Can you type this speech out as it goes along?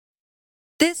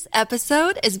This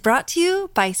episode is brought to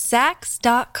you by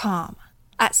Sax.com.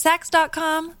 At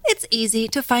Sax.com, it's easy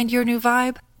to find your new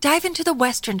vibe. Dive into the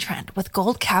Western trend with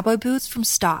gold cowboy boots from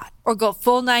Stott, or go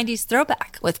full 90s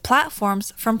throwback with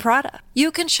platforms from Prada.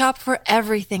 You can shop for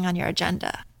everything on your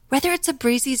agenda, whether it's a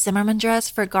breezy Zimmermann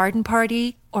dress for a garden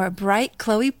party or a bright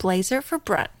Chloe blazer for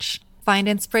brunch. Find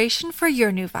inspiration for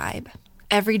your new vibe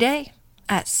every day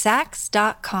at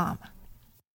Sax.com.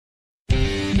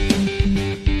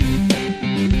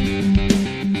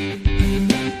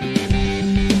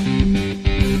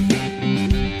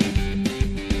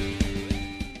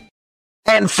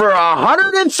 And for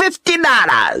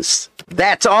 $150,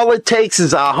 that's all it takes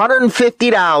is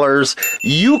 $150.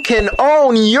 You can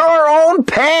own your own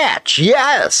patch.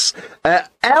 Yes, a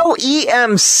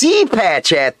LEMC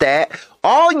patch at that.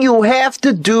 All you have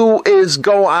to do is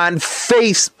go on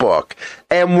Facebook,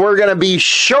 and we're going to be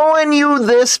showing you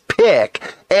this pic,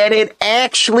 and it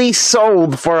actually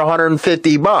sold for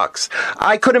 $150.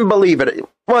 I couldn't believe it.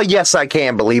 Well, yes, I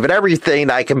can believe it. Everything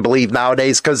I can believe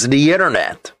nowadays because of the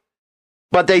internet.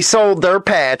 But they sold their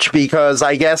patch because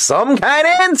I guess some kind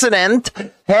of incident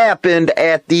happened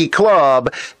at the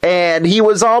club and he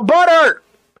was all butthurt.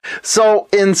 So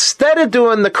instead of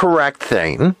doing the correct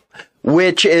thing,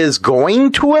 which is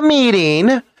going to a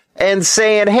meeting and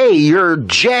saying, hey, you're a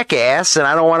jackass and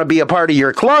I don't want to be a part of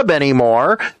your club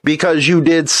anymore because you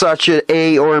did such an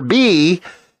A or B,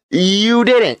 you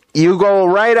didn't. You go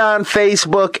right on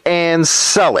Facebook and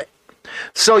sell it.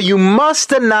 So you must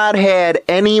have not had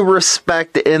any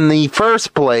respect in the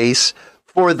first place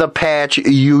for the patch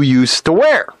you used to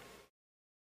wear.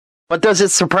 But does it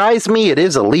surprise me? It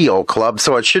is a Leo club,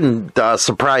 so it shouldn't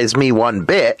surprise me one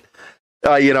bit.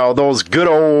 Those good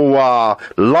old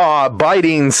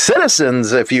law-abiding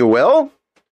citizens, if you will.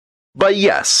 But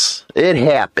yes, it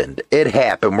happened. It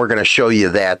happened. We're going to show you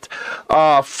that.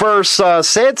 First,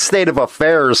 sad state of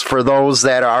affairs for those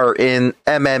that are in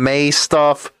MMA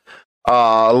stuff.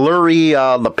 Lurie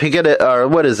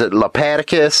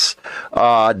Lapidus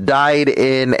died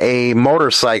in a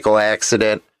motorcycle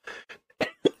accident.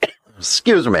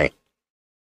 Excuse me.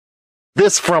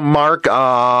 This from Mark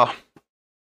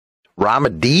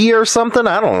Ramadi or something?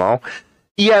 I don't know.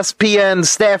 ESPN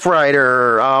staff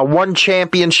writer, one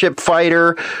championship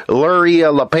fighter,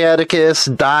 Lurie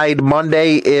Lapidus, died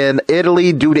Monday in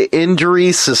Italy due to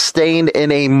injuries sustained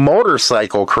in a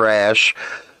motorcycle crash.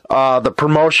 The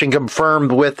promotion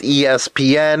confirmed with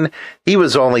ESPN. He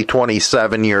was only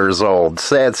 27 years old.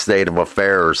 Sad state of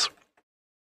affairs.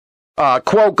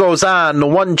 Quote goes on, the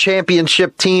one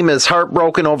championship team is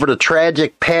heartbroken over the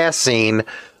tragic passing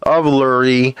of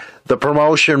Lurie. The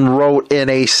promotion wrote in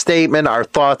a statement, our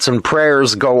thoughts and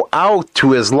prayers go out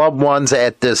to his loved ones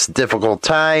at this difficult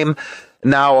time.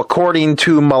 Now, according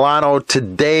to Milano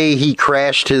Today, he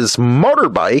crashed his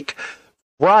motorbike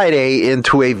Friday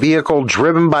into a vehicle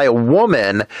driven by a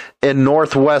woman in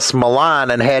northwest Milan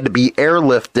and had to be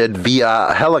airlifted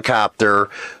via helicopter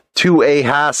to a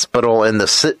hospital in the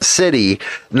city.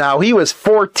 Now, he was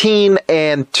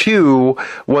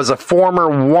 14-2, was a former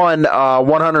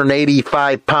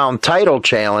 185-pound title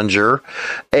challenger,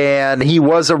 and he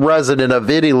was a resident of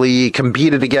Italy. He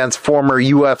competed against former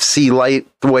UFC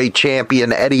lightweight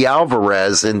champion Eddie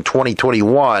Alvarez in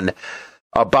 2021.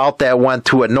 About that went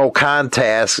to a no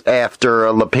contest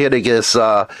after Lapidus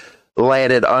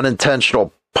landed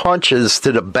unintentional punches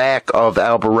to the back of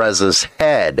Alvarez's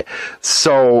head.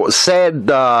 So sad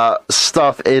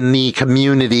stuff in the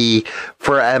community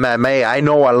for MMA. I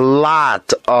know a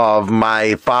lot of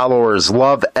my followers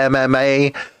love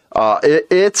MMA.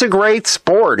 It's a great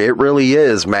sport. It really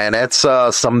is, man. It's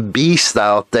some beast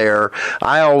out there.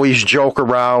 I always joke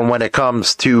around when it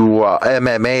comes to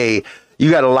MMA. You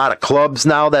got a lot of clubs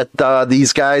now that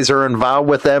these guys are involved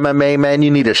with MMA, man. You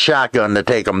need a shotgun to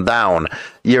take them down.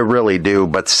 You really do.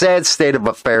 But sad state of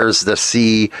affairs to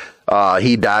see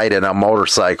he died in a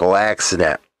motorcycle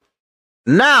accident.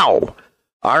 Now,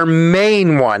 our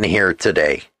main one here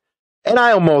today. And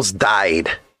I almost died.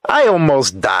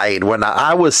 When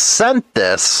I was sent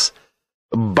this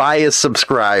by a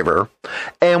subscriber.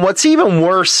 And what's even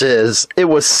worse is it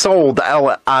was sold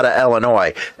out of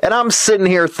Illinois. And I'm sitting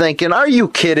here thinking, are you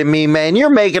kidding me, man? You're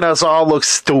making us all look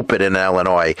stupid in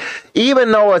Illinois.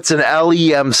 Even though it's an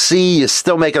LEMC, you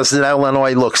still make us in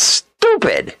Illinois look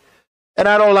stupid. And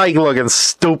I don't like looking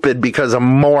stupid because of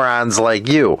morons like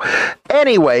you.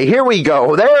 Anyway, here we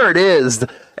go. There it is.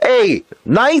 Hey,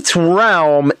 Knight's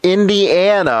Realm,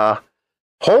 Indiana.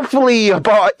 Hopefully you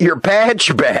bought your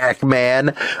patch back,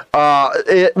 man.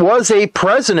 It was a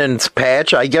president's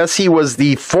patch. I guess he was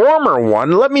the former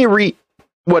one. Let me read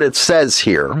what it says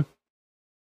here.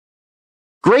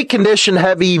 Great condition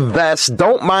heavy vests,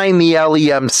 don't mind the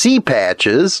LEMC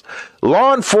patches.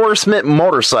 Law Enforcement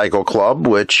Motorcycle Club,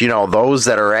 which, you know, those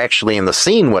that are actually in the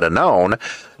scene would have known.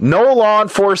 No law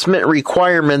enforcement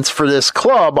requirements for this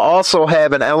club. Also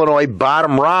have an Illinois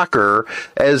bottom rocker,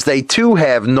 as they too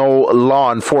have no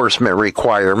law enforcement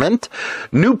requirement.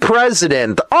 New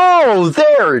president. Oh,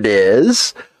 there it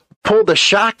is. Pulled a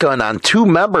shotgun on 2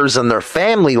 members and their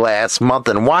family last month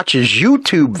and watches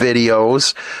YouTube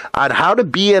videos on how to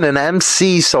be in an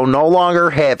MC so no longer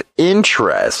have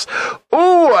interest.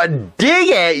 Ooh, a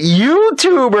dig at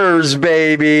YouTubers,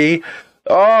 baby.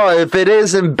 Oh, if it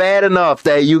isn't bad enough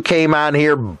that you came on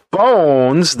here,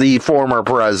 Bones, the former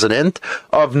president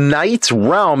of Knights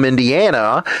Realm,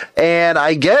 Indiana, and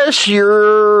I guess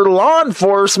your law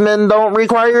enforcement don't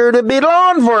require you to be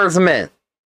law enforcement.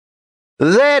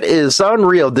 That is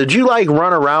unreal. Did you like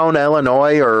run around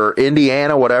Illinois or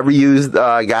Indiana, whatever you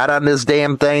got on this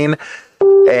damn thing,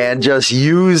 and just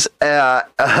use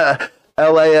LEMC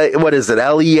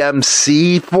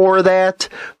for that?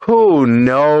 Who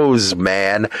knows,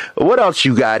 man? What else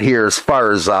you got here as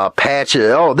far as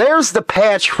patches? Oh, there's the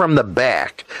patch from the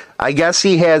back. I guess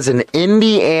he has an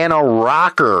Indiana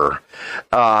rocker,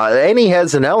 and he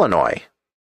has an Illinois.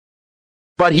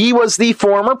 But he was the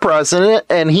former president,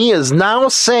 and he is now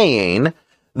saying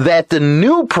that the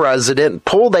new president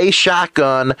pulled a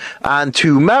shotgun on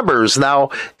 2 members. Now,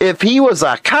 if he was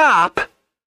a cop,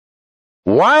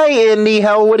 why in the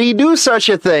hell would he do such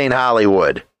a thing,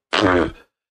 Hollywood?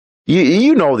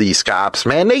 You know these cops,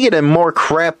 man. They get in more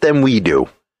crap than we do.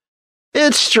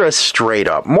 It's just straight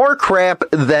up. More crap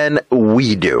than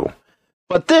we do.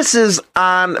 But this is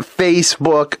on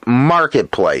Facebook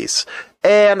Marketplace.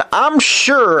 And I'm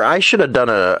sure I should have done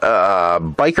a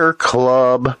biker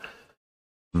club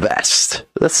vest.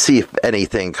 Let's see if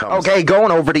anything comes. Okay,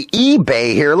 going over to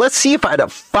eBay here. Let's see if I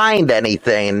find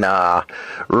anything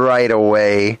right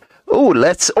away.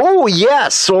 Oh,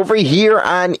 yes, over here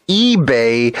on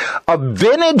eBay, a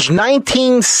vintage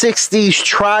 1960s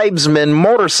Tribesman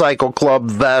Motorcycle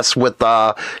Club vest with,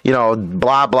 blah,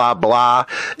 blah, blah.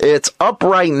 It's up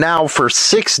right now for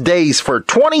 6 days for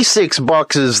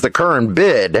 $26 is the current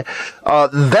bid.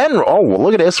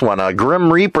 Look at this one,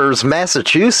 Grim Reaper's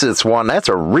Massachusetts one. That's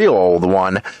a real old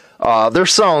one. They're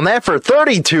selling that for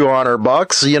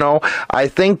 $3,200. You know, I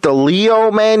think the Leo,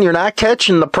 man, you're not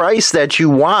catching the price that you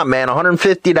want, man.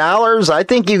 $150. I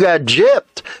think you got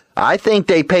gypped. I think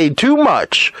they paid too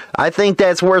much. I think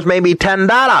that's worth maybe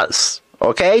 $10.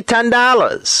 Okay,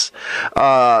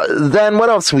 $10. Then what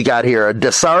else we got here? A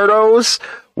DeSardo's.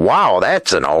 Wow,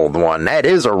 that's an old one. That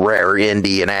is a rare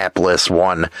Indianapolis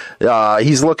one.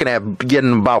 He's looking at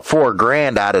getting about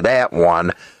 $4,000 out of that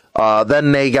one.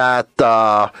 Then they got,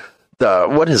 the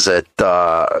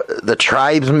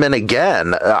Tribesmen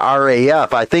again,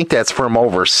 RAF. I think that's from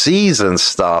overseas and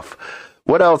stuff.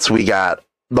 What else we got?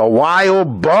 The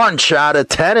Wild Bunch out of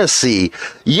Tennessee.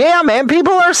 Yeah, man,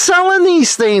 people are selling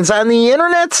these things on the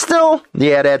internet still.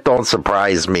 Yeah, that don't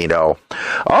surprise me, though.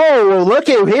 Oh, well, look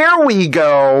at, here we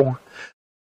go.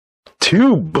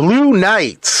 2 Blue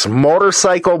Knights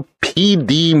Motorcycle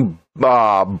PD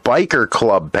biker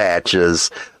club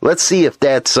patches. Let's see if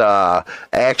that's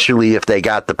actually if they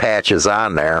got the patches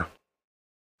on there.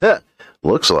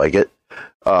 Looks like it.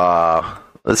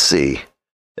 Let's see.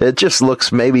 It just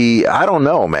looks, maybe, I don't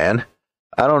know, man.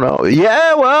 I don't know.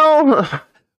 Yeah, well,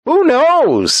 who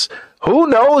knows? Who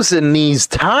knows in these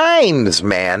times,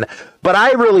 man? But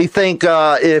I really think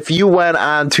if you went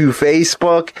onto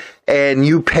Facebook and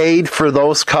you paid for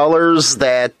those colors,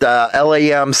 that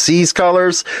LAMC's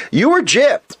colors, you were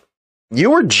gypped. You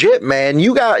were gypped, man.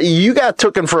 You got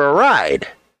tooken for a ride.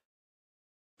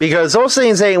 Because those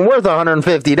things ain't worth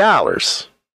 $150.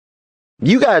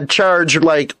 You got charged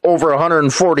like over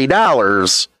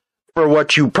 $140 for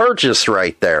what you purchased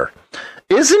right there.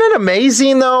 Isn't it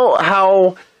amazing, though,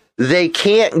 how they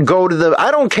can't go to the... I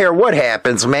don't care what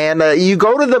happens, man. You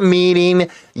go to the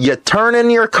meeting, you turn in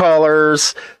your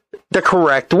colors the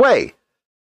correct way.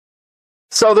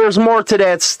 So there's more to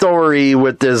that story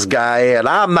with this guy, and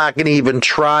I'm not going to even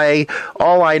try.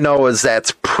 All I know is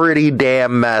that's pretty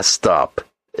damn messed up.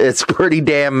 It's pretty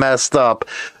damn messed up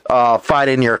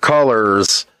finding your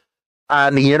colors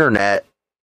on the internet.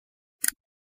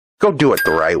 Go do it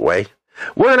the right way.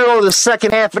 We're going to go to the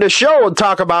second half of the show and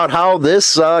talk about how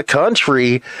this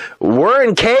country, we're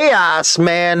in chaos,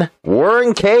 man. We're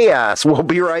in chaos. We'll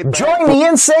be right back. Join the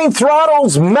Insane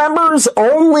Throttles Members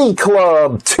Only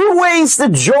Club. 2 ways to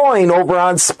join over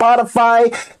on Spotify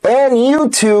and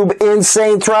YouTube.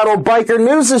 Insane Throttle Biker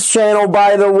News' channel,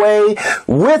 by the way.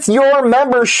 With your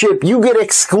membership, you get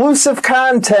exclusive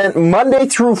content Monday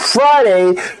through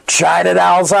Friday. China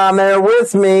Dow's on there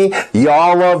with me.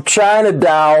 Y'all love China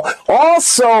Dow.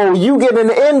 Also, you get an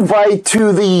invite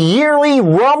to the yearly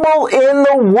Rumble in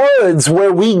the Woods,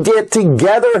 where we get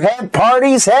together, have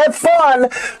parties, have fun.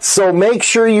 So make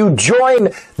sure you join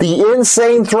the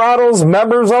Insane Throttles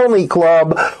Members Only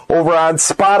Club over on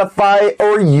Spotify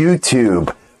or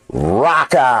YouTube.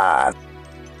 Rock on!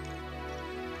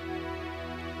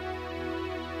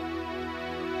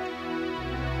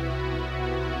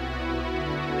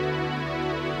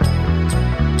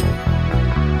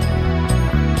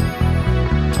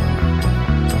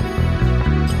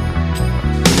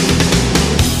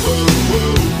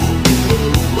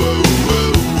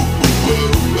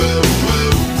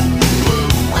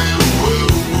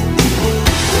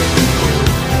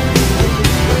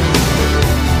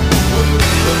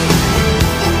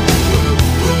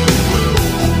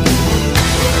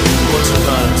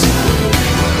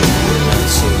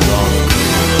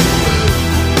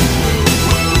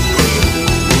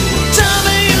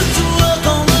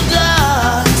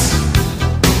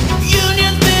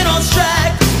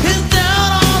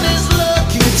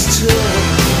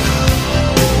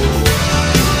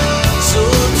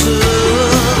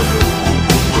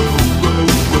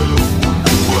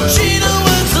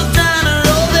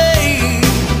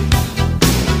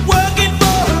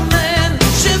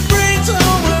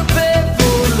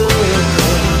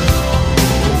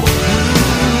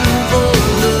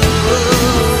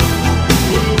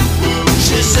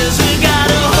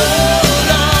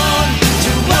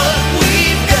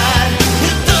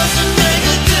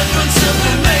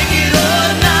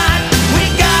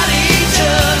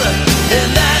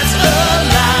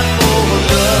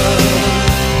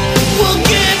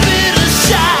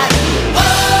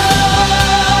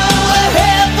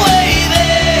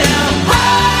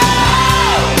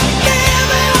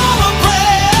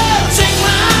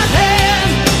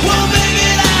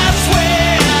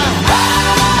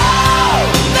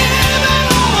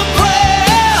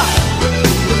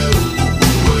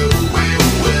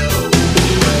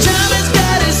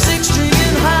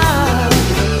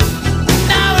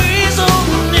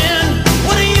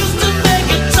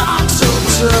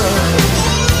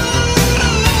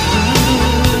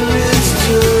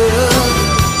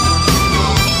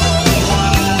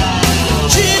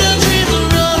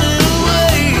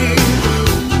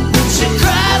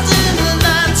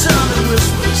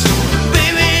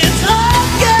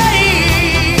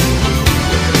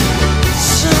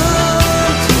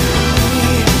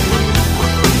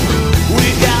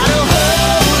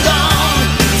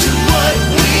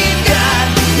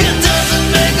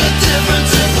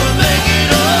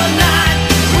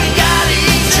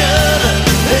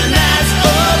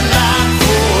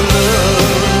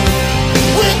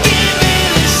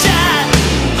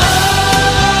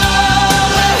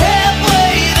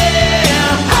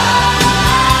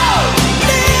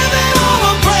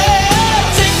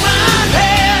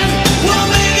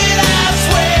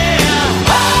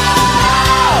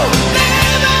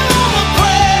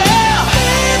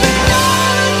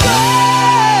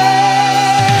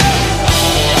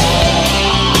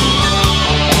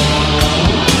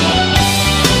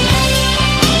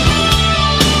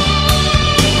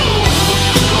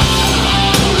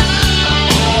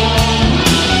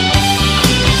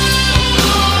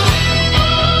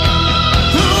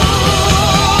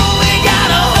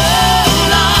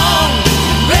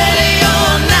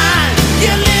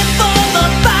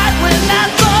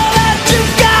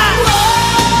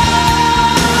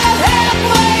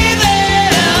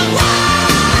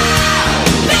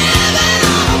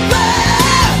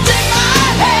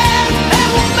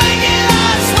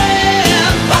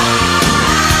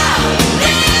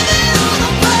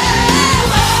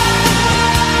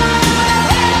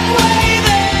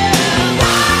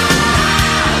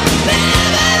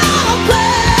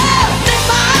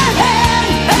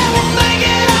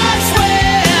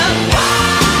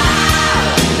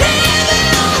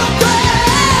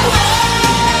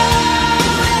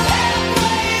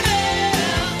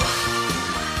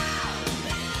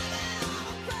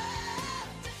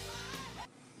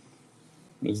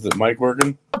 Is the mic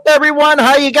working? Everyone,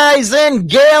 how you guys and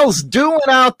gals doing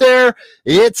out there?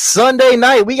 It's Sunday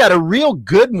night. We got a real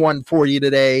good one for you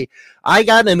today. I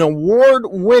got an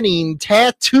award-winning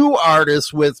tattoo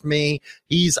artist with me.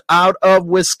 He's out of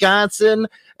Wisconsin,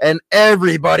 and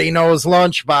everybody knows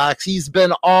Lunchbox. He's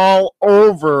been all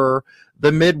over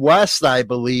the Midwest, I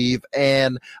believe,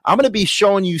 and I'm going to be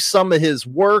showing you some of his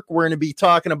work. We're going to be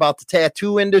talking about the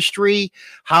tattoo industry,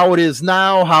 how it is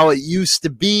now, how it used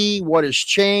to be, what has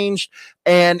changed,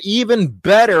 and even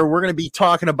better, we're going to be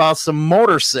talking about some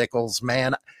motorcycles,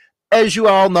 man. As you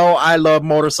all know, I love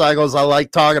motorcycles. I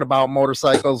like talking about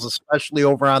motorcycles, especially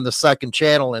over on the second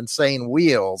channel, Insane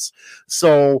Wheels.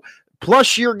 So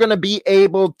plus, you're going to be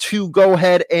able to go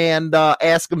ahead and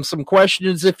ask him some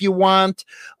questions if you want,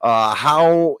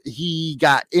 how he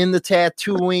got into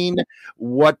tattooing,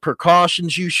 what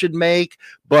precautions you should make.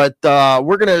 But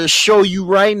we're going to show you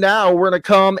right now. We're going to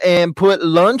come and put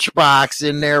Lunchbox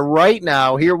in there right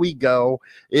now. Here we go.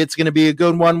 It's going to be a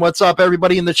good one. What's up,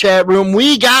 everybody in the chat room?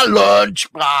 We got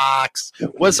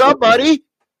Lunchbox. What's up, buddy?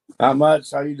 Not much.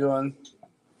 How you doing?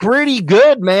 Pretty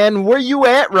good, man. Where you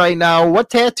at right now?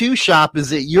 What tattoo shop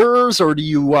is it? Yours, or do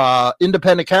you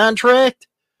independent contract?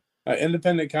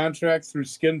 Independent contract through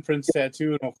Skin Prints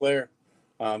Tattoo in Eau Claire,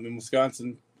 in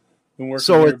Wisconsin. Been working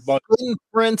so here, it's Skin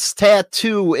Prints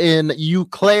Tattoo in Eau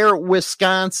Claire,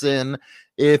 Wisconsin.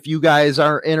 If you guys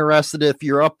are interested, if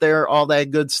you're up there, all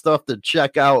that good stuff, to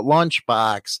check out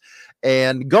Lunchbox.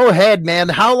 And go ahead, man.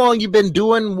 How long you been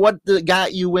doing? What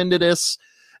got you into this?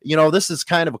 You know, this is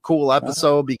kind of a cool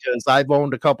episode because I've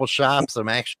owned a couple shops. I'm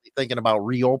actually thinking about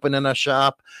reopening a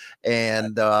shop,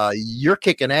 and you're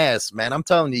kicking ass, man. I'm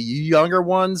telling you, you younger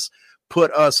ones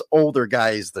put us older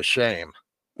guys to shame.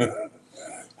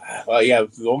 Well, yeah,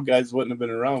 if the old guys wouldn't have been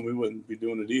around, we wouldn't be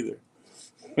doing it either.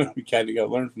 We kind of got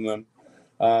to learn from them.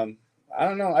 I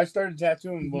don't know. I started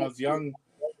tattooing when I was young.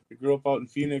 I grew up out in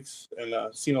Phoenix and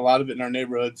seen a lot of it in our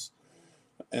neighborhoods,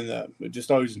 and it just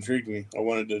always intrigued me. I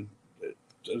wanted to.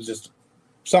 It was just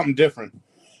something different,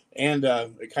 and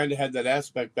it kind of had that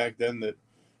aspect back then, that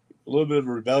a little bit of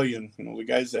a rebellion. You know, the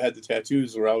guys that had the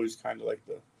tattoos were always kind of like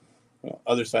the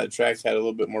other side of the tracks, had a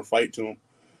little bit more fight to them,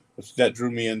 which that drew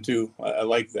me in too. I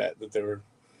like that they were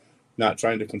not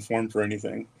trying to conform for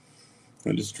anything.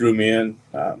 It just drew me in.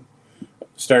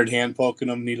 Started hand poking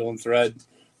them, needle and thread,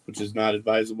 which is not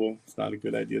advisable. It's not a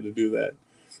good idea to do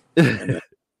that.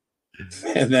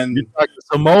 And then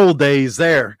some old days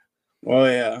there. Well,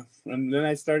 yeah. And then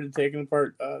I started taking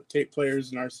apart tape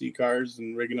players and RC cars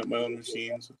and rigging up my own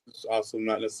machines, which is also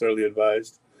not necessarily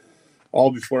advised.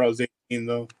 All before I was 18,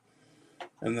 though.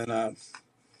 And then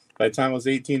by the time I was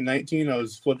 18, 19, I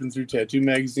was flipping through tattoo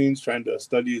magazines, trying to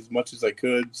study as much as I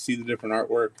could, see the different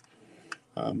artwork.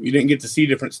 You didn't get to see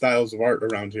different styles of art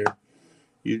around here.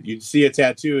 You'd see a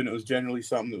tattoo, and it was generally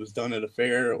something that was done at a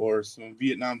fair, or some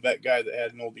Vietnam vet guy that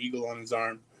had an old eagle on his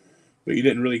arm. But you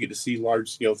didn't really get to see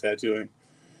large-scale tattooing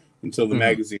until the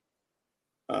magazine,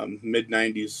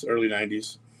 mid-'90s, early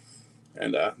 90s.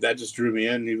 And that just drew me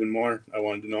in even more. I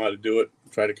wanted to know how to do it,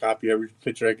 try to copy every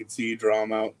picture I could see, draw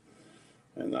them out,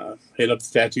 and hit up the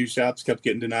tattoo shops, kept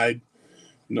getting denied.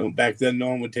 You know, back then, no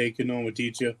one would take you, no one would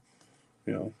teach you.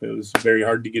 You know, it was very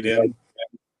hard to get in.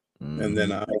 And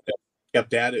then I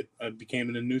kept at it. I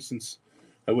became a nuisance.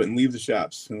 I wouldn't leave the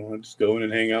shops. You know, I'd just go in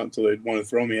and hang out until they'd want to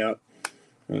throw me out.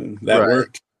 And that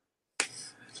worked.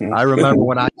 I remember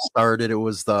when I started, it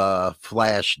was the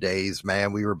Flash days,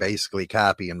 man. We were basically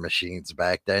copying machines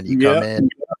back then. You come in,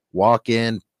 walk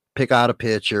in, pick out a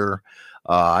picture.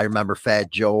 I remember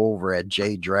Fat Joe over at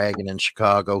J Dragon in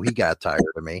Chicago. He got tired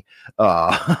of me.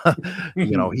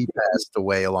 You know, he passed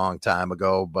away a long time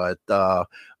ago. But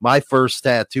my first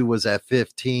tattoo was at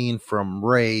 15 from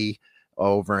Ray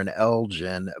over in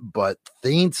Elgin, but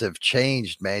things have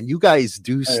changed, man. You guys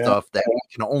do stuff that we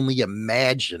can only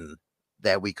imagine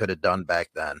that we could have done back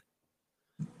then.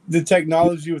 The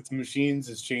technology with the machines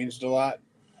has changed a lot.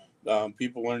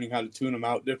 People learning how to tune them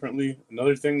out differently.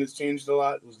 Another thing that's changed a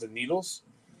lot was the needles,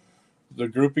 the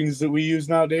groupings that we use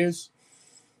nowadays.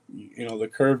 You know, the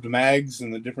curved mags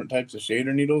and the different types of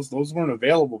shader needles, those weren't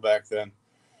available back then.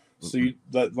 So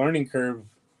that learning curve,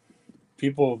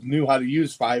 people knew how to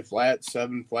use 5 flats,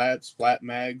 7 flats, flat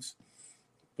mags,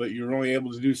 but you're only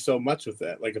able to do so much with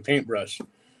that, like a paintbrush.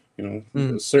 You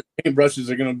know, certain paintbrushes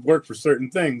are going to work for certain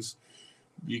things.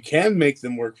 You can make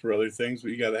them work for other things,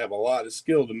 but you got to have a lot of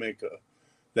skill to make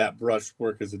that brush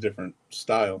work as a different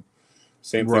style.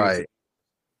 Same thing. Right.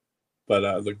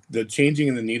 But the changing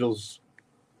in the needles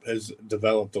has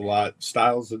developed a lot.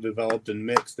 Styles have developed and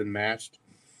mixed and matched.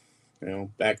 You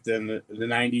know, back then in the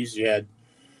 90s, you had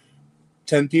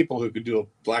 10 people who could do a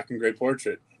black and gray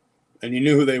portrait, and you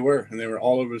knew who they were, and they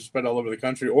were spread all over the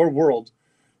country or world,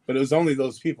 but it was only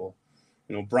those people.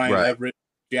 You know, Brian Everett,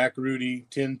 Jack Rudy,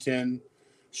 Tintin,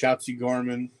 Shotzi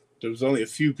Gorman. There was only a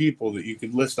few people that you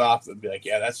could list off that'd be like,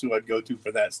 yeah, that's who I'd go to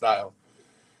for that style.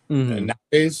 Mm-hmm. And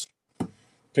nowadays,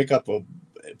 pick up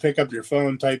your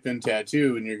phone, type in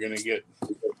tattoo, and you're gonna get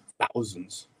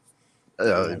thousands.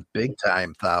 Big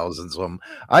time thousands of them.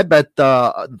 I bet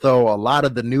though a lot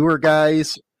of the newer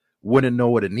guys wouldn't know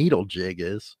what a needle jig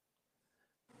is.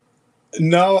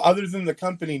 No, other than the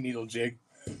company needle jig.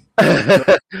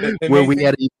 Where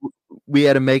we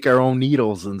had to make our own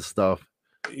needles and stuff.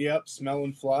 Yep,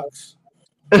 smelling flux.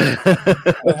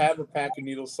 I have a pack of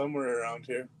needles somewhere around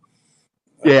here.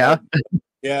 Yeah.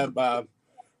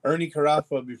 Ernie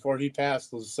Carafa, before he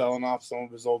passed, was selling off some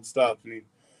of his old stuff, and he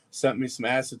sent me some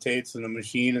acetates and a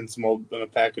machine and a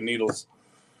pack of needles.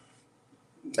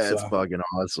 That's fucking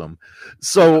awesome.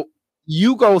 So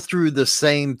you go through the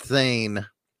same thing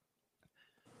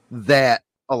that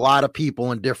a lot of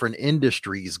people in different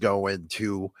industries go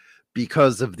into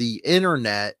because of the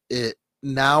internet. It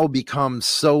now becomes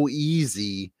so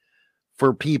easy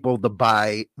for people to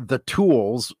buy the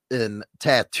tools in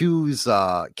tattoos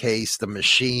case, the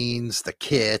machines, the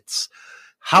kits.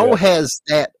 How has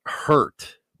that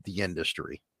hurt the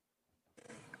industry?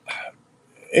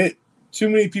 Too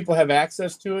many people have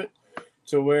access to it,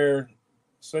 to where,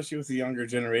 especially with the younger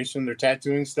generation, they're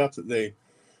tattooing stuff that they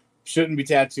shouldn't be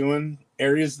tattooing,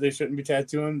 areas they shouldn't be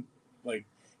tattooing. Like,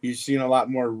 you've seen a lot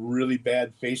more really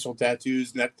bad facial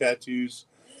tattoos, neck tattoos,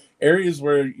 areas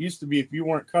where it used to be if you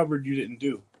weren't covered, you didn't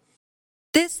do.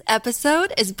 This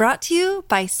episode is brought to you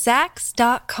by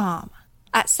Sax.com.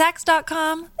 At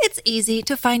Sax.com, it's easy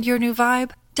to find your new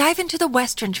vibe. Dive into the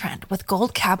Western trend with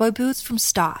gold cowboy boots from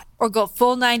Stott, or go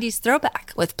full 90s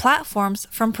throwback with platforms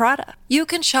from Prada. You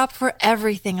can shop for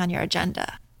everything on your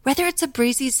agenda, whether it's a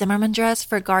breezy Zimmermann dress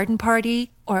for a garden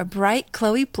party or a bright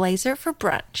Chloe blazer for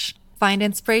brunch. Find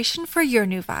inspiration for your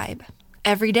new vibe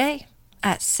every day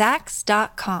at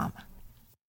Sax.com.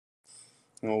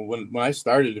 Well, when I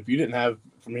started, if you didn't have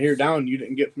from here down, you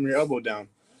didn't get from your elbow down,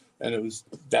 and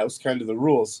that was kind of the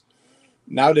rules.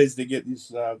 Nowadays, they get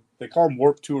these they call them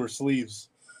Warped Tour sleeves,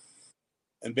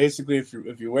 and basically, if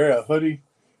you wear a hoodie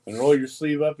and roll your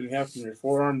sleeve up and you have from your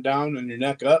forearm down and your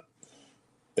neck up,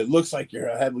 it looks like you're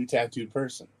a heavily tattooed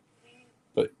person,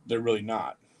 but they're really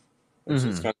not. It's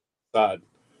kind of odd.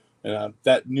 And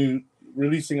that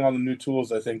releasing all the new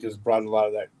tools, I think, has brought a lot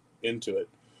of that into it.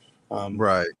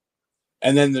 Right.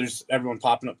 And then there's everyone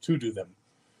popping up to do them.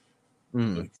 I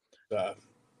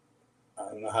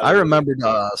don't know how I remember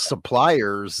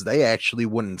suppliers, they actually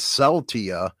wouldn't sell to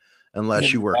you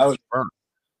unless you were confirmed.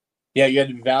 Yeah, you had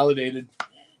to be validated.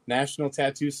 National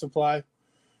Tattoo Supply.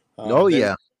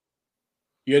 Yeah.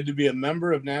 You had to be a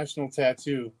member of National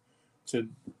Tattoo to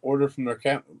order from their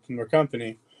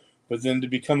company. But then to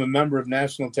become a member of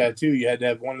National Tattoo, you had to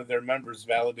have one of their members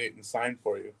validate and sign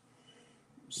for you.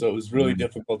 So it was really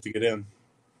difficult to get in.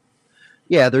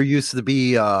 Yeah, there used to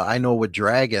be, I know with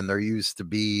Dragon, there used to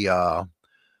be,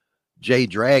 Jay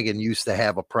Dragon used to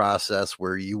have a process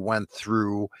where you went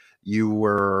through, you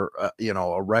were,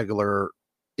 a regular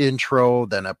intro,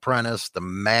 then apprentice, the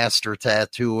master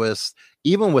tattooist,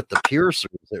 even with the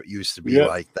piercers, it used to be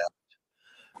like that.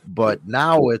 But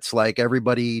now it's like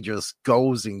everybody just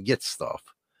goes and gets stuff.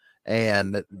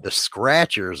 And the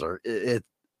scratchers are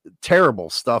terrible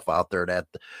stuff out there that,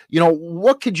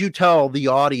 what could you tell the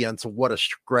audience of what a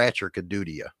scratcher could do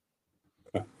to you?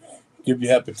 Give you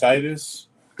hepatitis,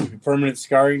 give you permanent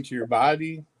scarring to your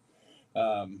body.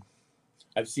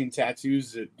 I've seen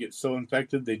tattoos that get so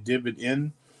infected they dib it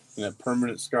in and have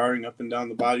permanent scarring up and down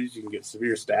the bodies. You can get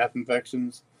severe staph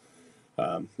infections.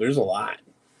 There's a lot.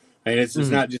 I mean, it's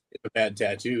not just a bad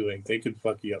tattoo. Like, they could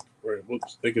fuck you up, or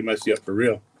they could mess you up for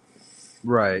real.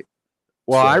 Right.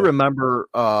 Well, I remember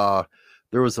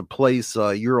there was a place,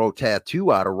 Euro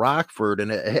Tattoo out of Rockford,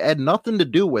 and it had nothing to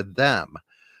do with them,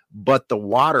 but the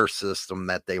water system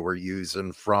that they were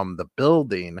using from the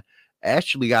building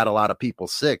actually got a lot of people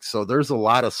sick. So there's a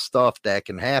lot of stuff that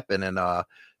can happen in a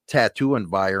tattoo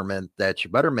environment that you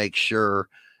better make sure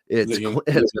it's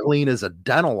as clean as a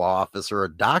dental office or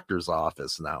a doctor's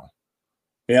office now.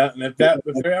 Yeah, and if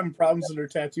they're having problems with their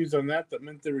tattoos on that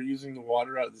meant they were using the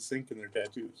water out of the sink in their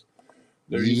tattoos.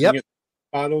 They're using it in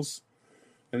bottles,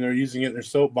 and they're using it in their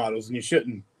soap bottles, and you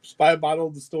shouldn't. Just buy a bottle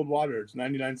of distilled water. It's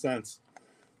 99 cents.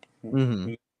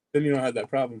 Then you don't have that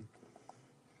problem.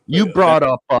 You brought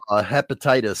up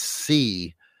hepatitis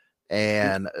C,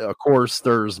 and of course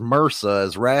there's MRSA,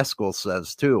 as Rascal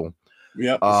says too.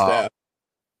 Yep.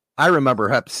 I remember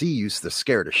Hep C used to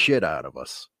scare the shit out of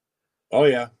us. Oh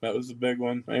yeah, that was a big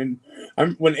one. And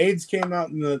when AIDS came out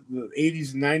in the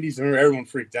 80s and 90s, I remember everyone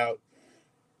freaked out.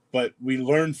 But we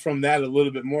learned from that a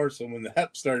little bit more. So when the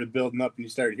hep started building up and you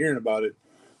started hearing about it,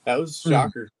 that was a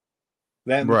shocker.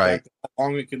 That and the fact that how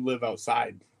long it could live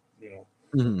outside,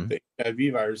 the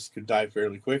HIV virus could die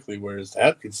fairly quickly, whereas the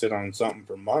hep could sit on something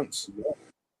for months.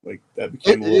 Like that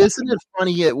became Isn't it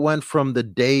funny? It went from the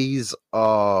days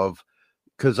of,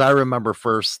 because I remember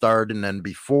first starting, and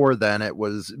before then it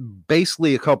was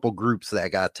basically a couple groups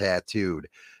that got tattooed.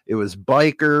 It was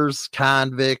bikers,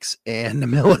 convicts, and the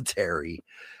military.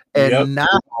 And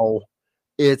now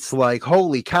it's like,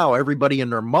 holy cow, everybody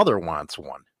and their mother wants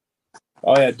one.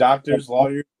 Oh yeah, doctors,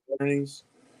 lawyers, attorneys.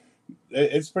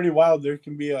 It's pretty wild. There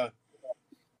can be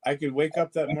I could wake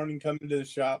up that morning, come into the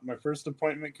shop. My first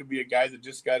appointment could be a guy that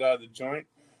just got out of the joint.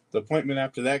 The appointment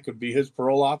after that could be his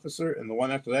parole officer, and the one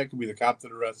after that could be the cop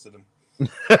that arrested him.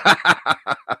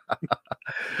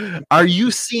 Are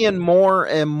you seeing more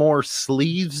and more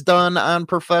sleeves done on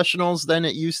professionals than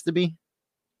it used to be?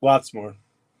 Lots more.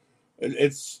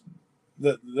 It's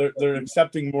they're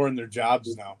accepting more in their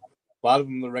jobs now. A lot of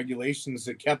them, the regulations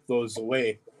that kept those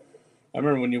away. I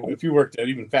remember if you worked at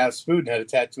even fast food and had a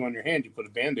tattoo on your hand, you put a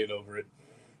Band-Aid over it.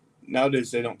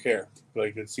 Nowadays, they don't care.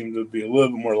 Like, it seems to be a little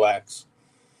bit more lax.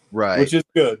 Right. Which is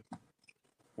good.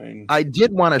 I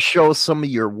did want to show some of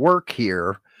your work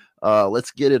here.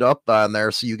 Let's get it up on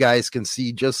there so you guys can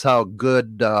see just how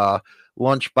good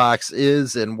Lunchbox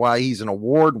is and why he's an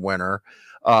award winner.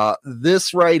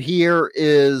 This right here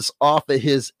is off of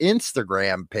his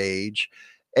Instagram page.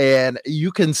 And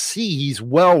you can see he's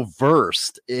well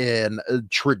versed in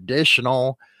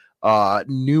traditional,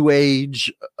 new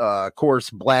age, of course,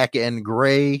 black and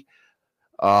gray.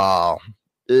 What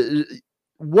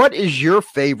is your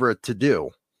favorite to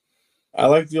do? I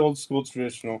like the old school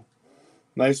traditional.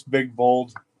 Nice, big,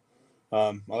 bold.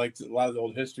 I like a lot of the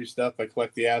old history stuff. I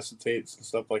collect the acetates and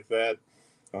stuff like that.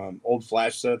 Old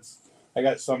flash sets. I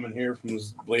got some in here from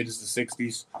as late as the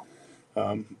 60s.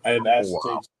 I have acetates.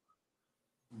 Wow.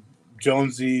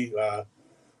 Jonesy,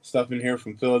 stuff in here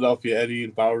from Philadelphia Eddie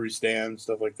and Bowery Stan,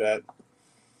 stuff like that.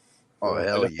 Oh,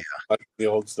 hell yeah. Like the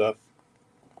old stuff.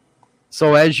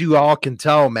 So as you all can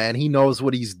tell, man, he knows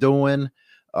what he's doing.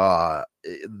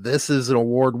 This is an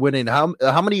award winning. How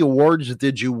many awards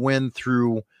did you win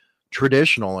through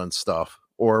traditional and stuff?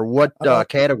 Or what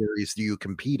categories do you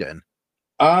compete in?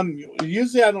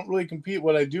 Usually I don't really compete.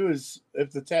 What I do is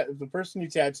if the person you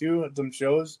tattoo at them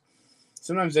shows,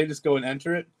 sometimes they just go and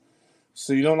enter it.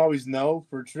 So you don't always know.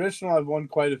 For traditional, I've won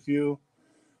quite a few.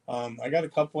 I got a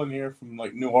couple in here from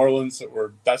like New Orleans that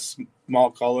were best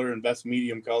small color and best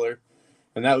medium color.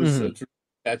 And that was a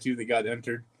tattoo that got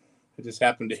entered. It just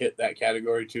happened to hit that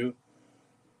category too.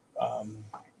 I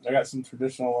got some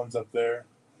traditional ones up there.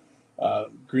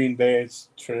 Green Bay, it's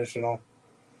traditional.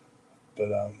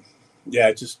 But yeah,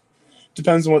 it just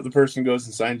depends on what the person goes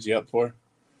and signs you up for.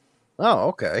 Oh,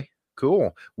 okay.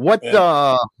 Cool. What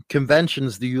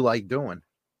conventions do you like doing?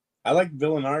 I like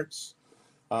Villain Arts.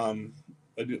 I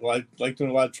like doing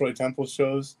a lot of Troy Temple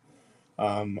shows.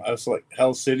 I also like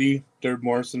Hell City. Derb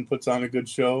Morrison puts on a good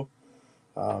show.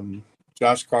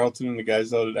 Josh Carlton and the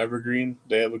guys out at Evergreen,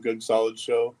 they have a good, solid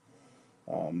show.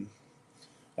 And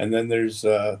then there's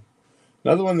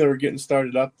another one that we're getting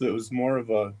started up that was more of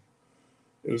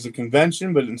it was a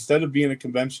convention, but instead of being a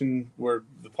convention where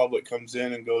the public comes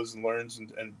in and goes and learns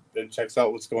and checks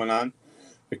out what's going on,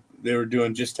 they were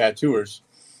doing just tattooers.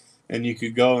 And you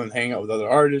could go and hang out with other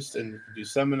artists and do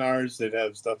seminars. They'd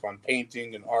have stuff on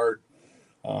painting and art,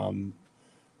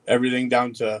 everything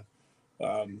down to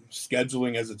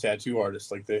scheduling as a tattoo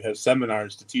artist. Like they have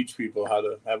seminars to teach people how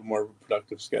to have a more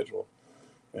productive schedule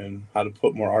and how to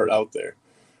put more art out there.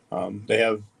 They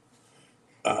have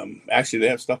they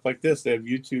have stuff like this. They have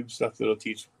YouTube stuff that'll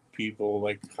teach people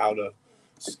like how to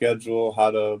schedule,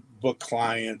 how to book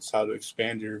clients, how to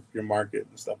expand your market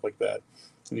and stuff like that.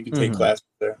 And you can take classes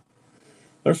there.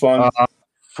 They're fun.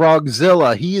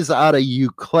 Frogzilla, he is out of Eau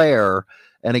Claire.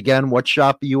 And again, what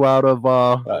shop are you out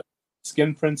of?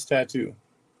 Skin Prints Tattoo.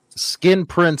 Skin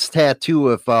Prints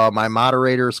Tattoo. If my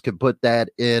moderators could put that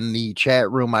in the chat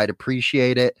room, I'd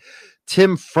appreciate it.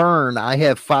 Tim Fern, I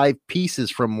have 5 pieces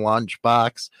from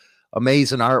Lunchbox.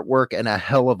 Amazing artwork and a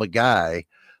hell of a guy.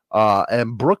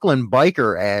 And Brooklyn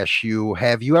Biker asks you,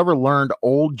 have you ever learned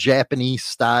old Japanese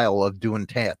style of doing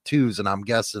tattoos? And I'm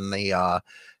guessing the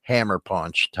hammer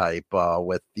punch type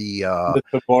with the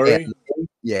Tabori?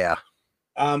 Yeah.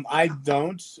 I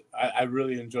don't. I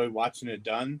really enjoy watching it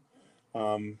done.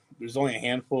 There's only a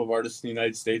handful of artists in the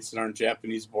United States that aren't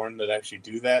Japanese born that actually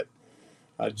do that.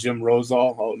 Jim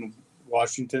Rosal out in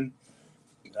Washington.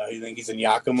 I think he's in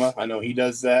Yakima. I know he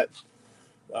does that.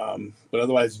 But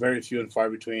otherwise, very few and far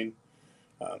between.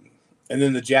 And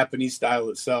then the Japanese style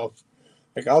itself,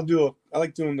 like I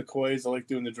like doing the kois, I like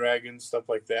doing the dragons, stuff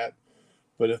like that.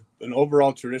 But if an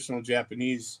overall traditional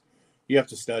Japanese, you have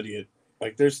to study it.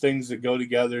 Like there's things that go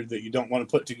together that you don't want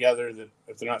to put together that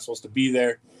if they're not supposed to be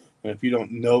there, and if you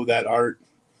don't know that art,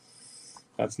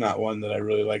 that's not one that I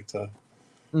really like to.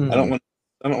 I don't want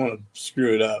to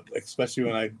screw it up, especially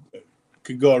when I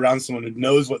could go around someone who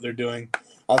knows what they're doing.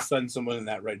 I'll send someone in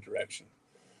that right direction.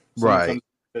 Someone Right. comes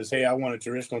and says, hey, I want a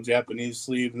traditional Japanese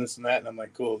sleeve and this and that. And I'm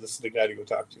like, cool, this is the guy to go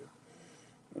talk to.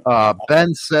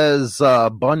 Ben says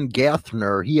Bun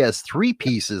Gathner, he has 3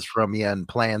 pieces from you and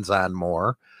plans on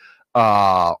more.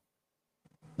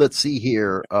 Let's see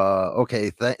here.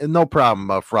 Okay, no problem,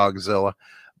 Frogzilla.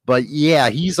 But yeah,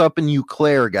 he's up in Eau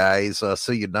Claire, guys,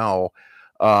 so you know.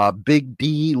 Big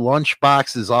D,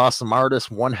 Lunchbox is awesome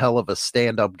artist, one hell of a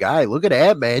stand-up guy. Look at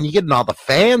that, man. You're getting all the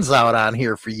fans out on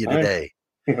here for you today.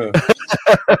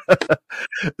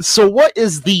 So what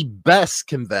is the best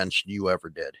convention you ever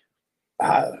did?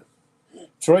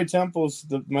 Troy Temple's,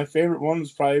 my favorite one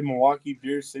was probably Milwaukee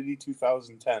Beer City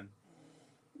 2010.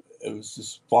 It was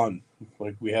just fun.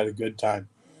 Like we had a good time.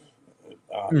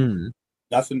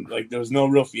 Nothing like there was no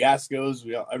real fiascos.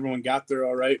 Everyone got there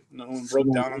all right. No one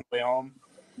broke down on the way home.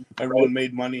 Everyone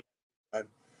made money. It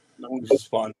was just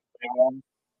fun.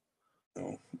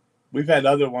 We've had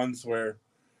other ones where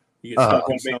you get stuck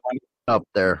in snow. Up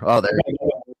there. Oh, there.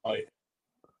 Oh, yeah.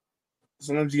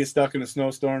 Sometimes you get stuck in a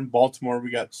snowstorm. Baltimore, we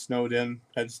got snowed in.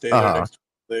 Had to stay there next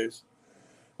 2 days.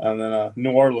 And then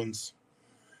New Orleans.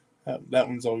 That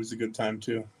one's always a good time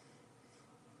too.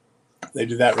 They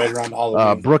do that right around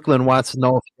Halloween. Brooklyn wants to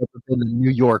know if you've ever been to the New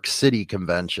York City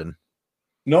convention.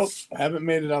 Nope, I haven't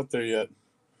made it out there yet.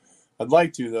 I'd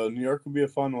like to though. New York would be a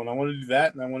fun one. I want to do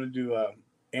that, and I want to do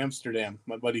Amsterdam.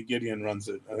 My buddy Gideon runs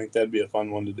it. I think that'd be a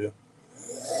fun one to do.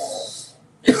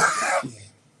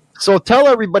 So tell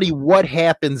everybody what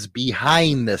happens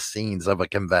behind the scenes of a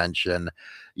convention.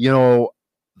 You know,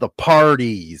 the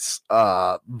parties,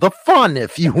 the fun,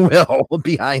 if you will,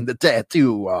 behind the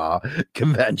tattoo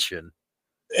convention.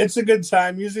 It's a good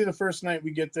time. Usually the first night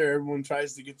we get there, everyone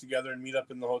tries to get together and meet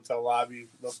up in the hotel lobby.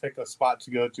 They'll pick a spot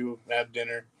to go to, have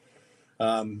dinner.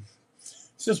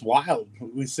 It's just wild.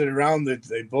 We sit around,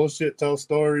 they bullshit, tell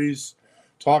stories,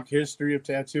 talk history of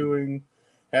tattooing,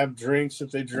 have drinks if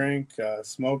they drink,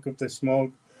 smoke if they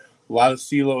smoke. A lot of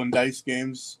CeeLo and dice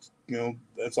games. You know,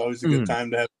 that's always a good time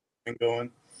to have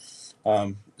going.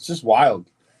 It's just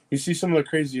wild. You see some of the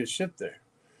craziest shit there.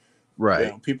 Right.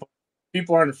 You know,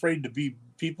 people aren't afraid to be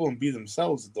people and be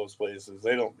themselves at those places.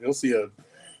 You'll see a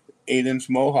 8-inch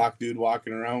mohawk dude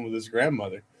walking around with his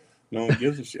grandmother. No one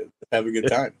gives a shit. Have a good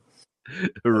time.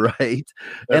 Right.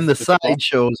 And the side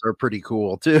shows are pretty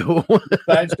cool too.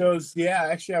 Side shows, yeah.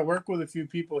 Actually, I work with a few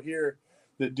people here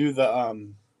that do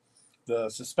the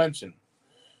suspension.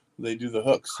 They do the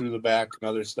hooks through the back and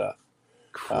other stuff.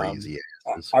 Crazy.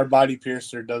 Our body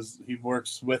piercer he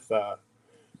works with I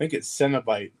think it's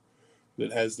Cenobite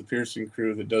that has the piercing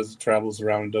crew that travels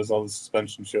around and does all the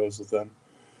suspension shows with them.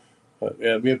 But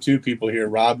yeah, we have 2 people here,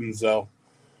 Rob and Zell,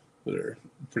 that are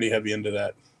pretty heavy into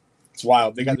that. It's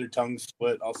wild. They got their tongues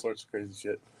split, all sorts of crazy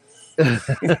shit.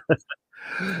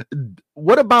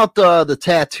 What about the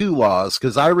tattoo laws?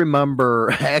 Because I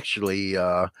remember actually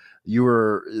you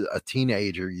were a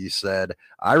teenager, you said.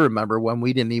 I remember when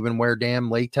we didn't even wear damn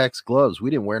latex gloves.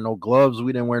 We didn't wear no gloves.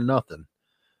 We didn't wear nothing.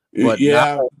 But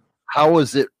yeah. How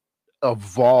has it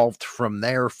evolved from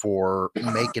there for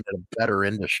making it a better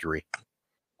industry?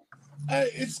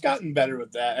 It's gotten better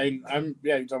with that.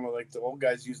 You're talking about like the old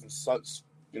guys using sponge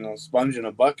in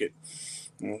a bucket.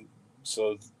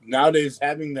 So nowadays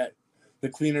having the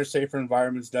cleaner, safer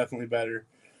environment is definitely better.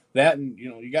 That, and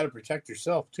you got to protect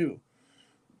yourself too.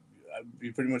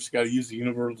 You pretty much got to use the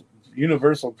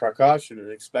universal precaution and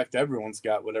expect everyone's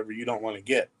got whatever you don't want to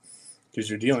get because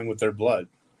you're dealing with their blood.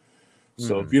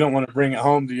 So if you don't want to bring it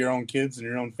home to your own kids and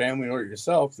your own family or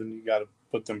yourself, then you got to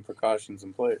put them precautions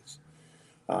in place.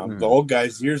 The old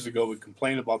guys years ago would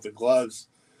complain about the gloves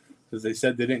because they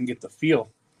said they didn't get the feel.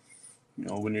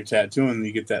 When you're tattooing,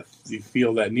 you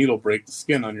feel that needle break the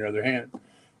skin on your other hand.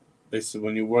 They said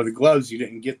when you wore the gloves, you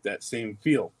didn't get that same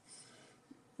feel,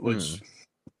 which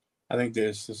I think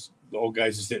the old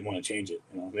guys just didn't want to change it.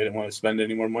 They didn't want to spend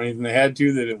any more money than they had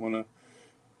to. They didn't want to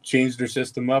change their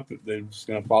system up. They're just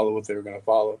going to follow what they were going to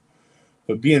follow.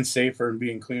 But being safer and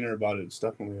being cleaner about it is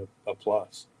definitely a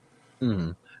plus.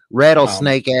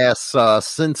 Rattlesnake asks,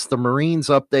 since the Marines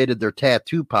updated their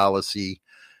tattoo policy,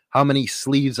 how many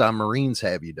sleeves on Marines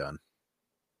have you done?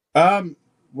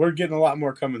 We're getting a lot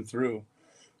more coming through.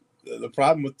 The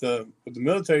problem with the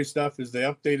military stuff is they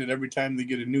update it every time they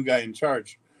get a new guy in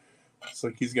charge. It's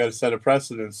like he's got to set a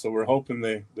precedent. So we're hoping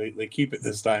they keep it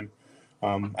this time.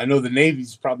 I know the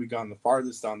Navy's probably gone the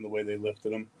farthest on the way they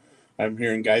lifted them. I'm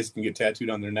hearing guys can get tattooed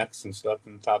on their necks and stuff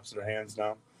and the tops of their hands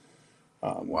now.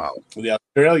 Wow. The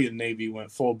Australian Navy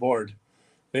went full board.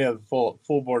 They have full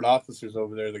board officers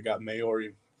over there that got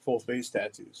Maori full face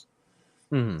tattoos,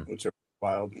 which are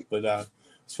wild. But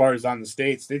as far as on the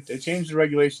States, they changed the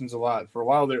regulations a lot. For a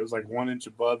while there, it was like 1 inch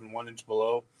above and 1 inch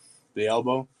below the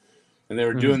elbow. And they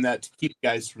were doing that to keep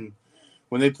guys from,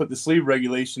 when they put the sleeve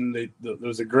regulation, there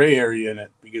was a gray area in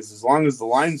it, because as long as the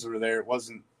lines were there, it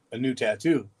wasn't a new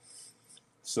tattoo.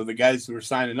 So the guys who were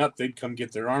signing up, they'd come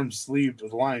get their arms sleeved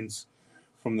with lines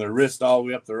from their wrist all the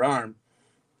way up their arm.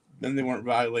 Then they weren't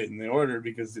violating the order,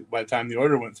 because by the time the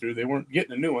order went through, they weren't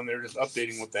getting a new one. They were just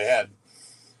updating what they had.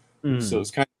 So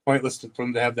it's kind of pointless for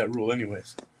them to have that rule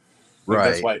anyways.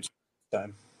 Right. That's why it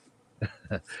changed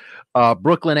time.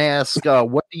 Brooklyn asks,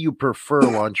 what do you prefer,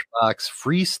 Lunchbox,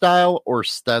 freestyle or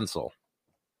stencil?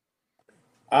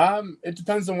 It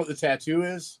depends on what the tattoo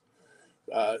is.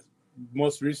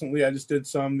 Most recently, I just did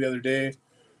some the other day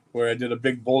where I did a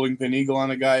big bowling pin eagle on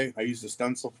a guy. I used a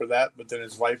stencil for that, but then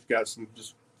his wife got some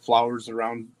just flowers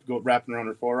wrapping around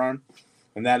her forearm,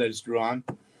 and that I just drew on.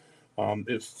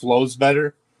 It flows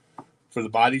better for the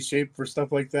body shape for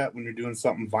stuff like that when you're doing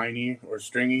something viney or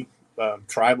stringy.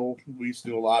 Tribal, we used to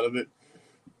do a lot of it.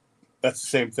 That's the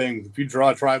same thing. If you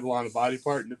draw a tribal on a body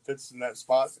part and it fits in that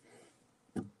spot,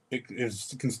 it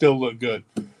can still look good,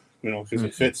 because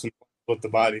it fits with the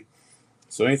body.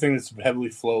 So anything that's heavily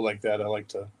flow like that, I like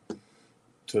to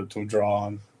draw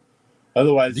on.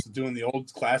 Otherwise, doing the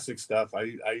old classic stuff,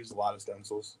 I use a lot of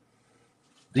stencils.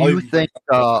 Do you think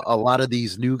a lot of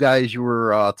these new guys you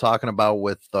were talking about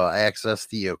with access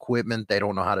to the equipment, they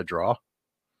don't know how to draw?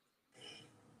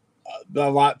 A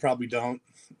lot probably don't.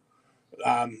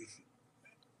 And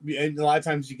a lot of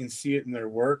times you can see it in their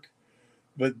work.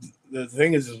 But the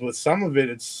thing is with some of it,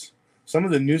 it's some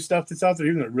of the new stuff that's out there,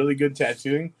 even the really good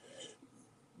tattooing,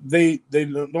 they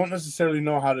don't necessarily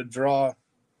know how to draw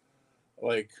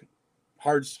like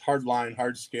hard line,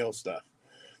 hard scale stuff.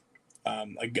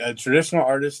 A traditional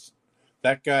artist,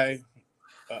 that guy,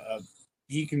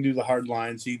 he can do the hard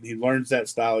lines. He learns that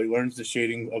style. He learns the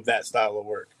shading of that style of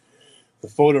work. The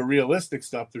photorealistic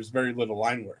stuff, there's very little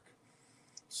line work.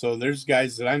 So there's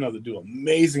guys that I know that do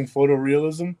amazing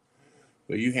photorealism,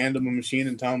 but you hand them a machine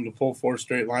and tell them to pull 4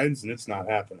 straight lines, and it's not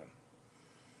happening.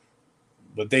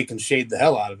 But they can shade the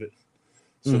hell out of it.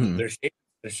 So their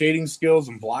shading skills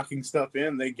and blocking stuff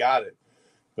in, they got it.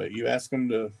 But you ask them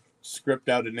to script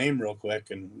out a name real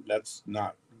quick, and that's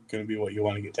not going to be what you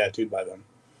want to get tattooed by them.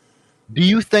 Do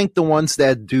you think the ones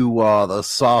that do the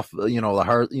soft, the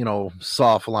hard,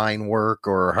 soft line work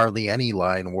or hardly any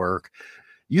line work,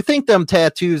 you think them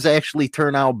tattoos actually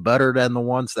turn out better than the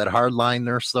ones that hard line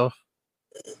their stuff?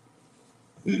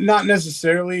 Not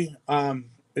necessarily.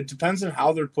 It depends on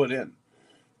how they're put in.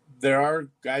 There are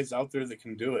guys out there that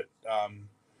can do it.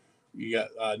 You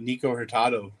got Nico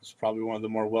Hurtado is probably one of the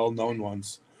more well-known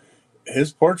ones.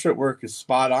 His portrait work is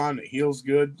spot on. It heals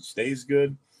good, stays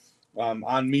good.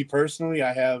 On me personally,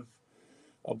 I have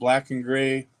a black and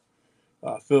gray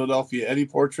Philadelphia Eddie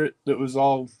portrait that was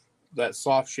all that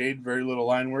soft shade, very little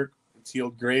line work. It's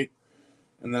healed great.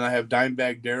 And then I have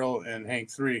Dimebag Daryl and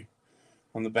Hank 3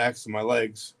 on the backs of my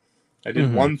legs. I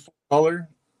did one color,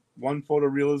 one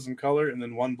photorealism color, and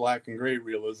then one black and gray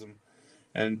realism.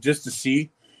 And just to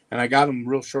see, and I got them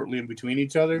real shortly in between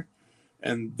each other,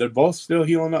 and they're both still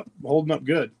healing up, holding up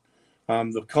good.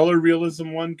 The color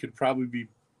realism one could probably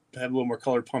have a little more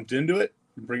color pumped into it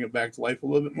and bring it back to life a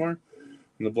little bit more.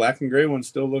 And the black and gray one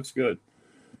still looks good.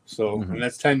 So, and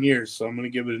that's 10 years. So I'm going to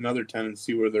give it another 10 and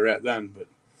see where they're at then. But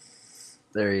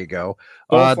there you go.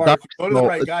 If you go to the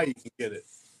right guy, you can get it.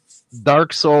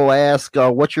 Dark Soul asks,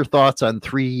 what's your thoughts on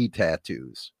 3D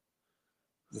tattoos?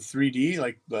 The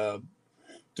 3D,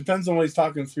 depends on what he's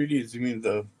talking 3D. Does he mean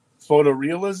the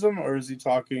photorealism, or is he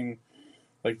talking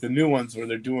like the new ones where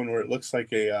they're doing where it looks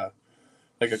like a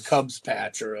Cubs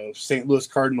patch or a St. Louis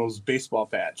Cardinals baseball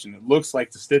patch, and it looks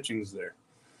like the stitching's there?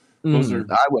 Those are.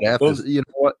 I would have to. You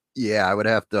know what? Yeah, I would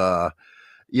have to.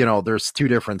 There's 2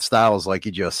 different styles, like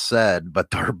you just said, but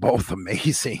they're both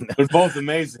amazing. They're both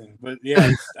amazing, but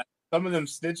yeah, some of them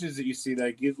stitches that you see,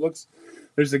 like it looks.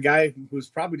 There's a guy who's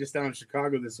probably just down in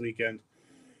Chicago this weekend,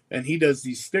 and he does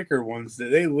these sticker ones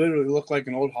that they literally look like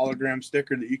an old hologram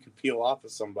sticker that you could peel off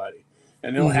of somebody,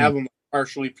 and they'll have them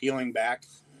partially peeling back.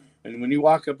 And when you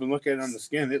walk up and look at it on the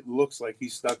skin, it looks like he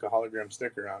stuck a hologram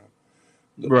sticker on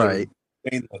it. Right.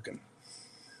 Insane looking.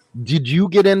 Did you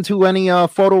get into any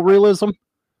photorealism?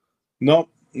 No.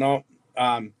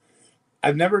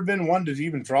 I've never been one to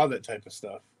even draw that type of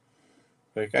stuff.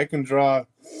 Like I can draw,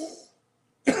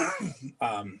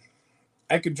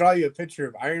 I could draw you a picture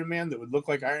of Iron Man that would look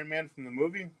like Iron Man from the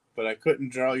movie, but I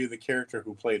couldn't draw you the character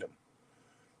who played him.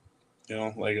 You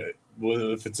know, like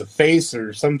if it's a face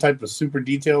or some type of super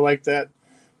detail like that,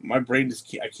 my brain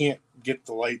just I can't get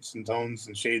the lights and tones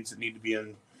and shades that need to be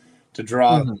in to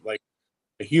draw like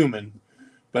a human,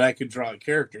 but I could draw a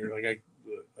character like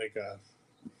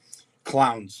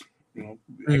clowns. You know,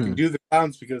 I can do the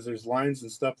clowns because there's lines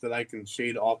and stuff that I can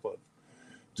shade off of.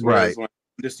 Right. When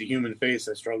I'm just a human face,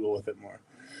 I struggle with it more.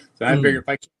 So I figure if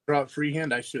I can draw it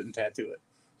freehand, I shouldn't tattoo it.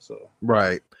 So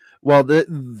right. Well,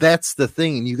 that's the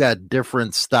thing. You got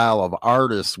different style of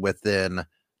artists within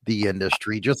the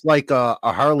industry. Just like a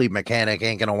Harley mechanic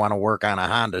ain't gonna want to work on a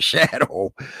Honda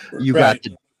Shadow. You got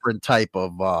the different type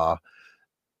of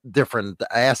different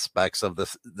aspects of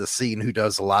the scene who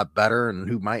does a lot better and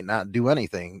who might not do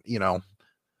anything. You know,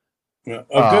 a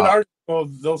good artist,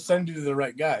 they'll send you to the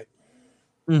right guy.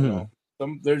 You know,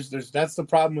 that's the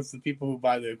problem with the people who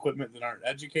buy the equipment that aren't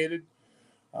educated.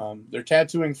 They're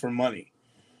tattooing for money,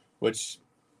 which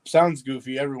sounds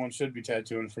goofy. Everyone should be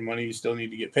tattooing for money. You still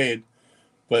need to get paid.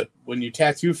 But when you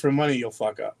tattoo for money, you'll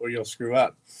fuck up or you'll screw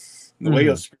up. And the way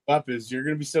you'll screw up is you're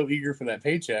going to be so eager for that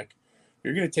paycheck.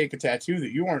 You're going to take a tattoo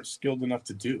that you aren't skilled enough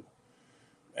to do.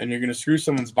 And you're going to screw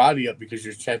someone's body up because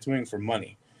you're tattooing for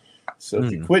money. So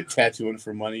if you quit tattooing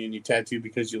for money and you tattoo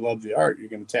because you love the art, you're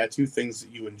going to tattoo things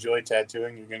that you enjoy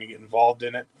tattooing. You're going to get involved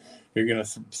in it. You're going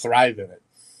to thrive in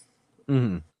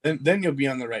it. Then you'll be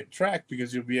on the right track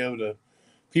because you'll be able to,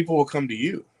 people will come to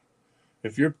you.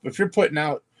 If you're putting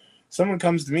out, someone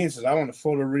comes to me and says, I want a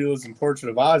photorealism portrait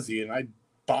of Ozzy, and I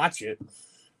botch it,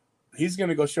 he's going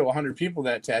to go show 100 people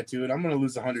that tattoo, and I'm going to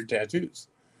lose 100 tattoos.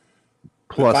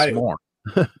 Plus more.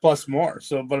 Plus more.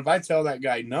 So, but if I tell that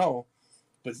guy no,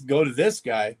 but go to this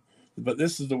guy, but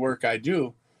this is the work I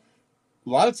do, a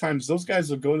lot of times those guys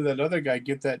will go to that other guy,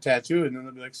 get that tattoo, and then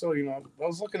they'll be like, so, you know, I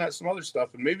was looking at some other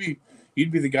stuff, and maybe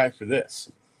you'd be the guy for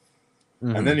this.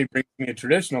 And then he brings me a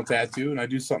traditional tattoo, and I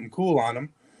do something cool on him.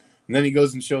 And then he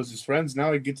goes and shows his friends.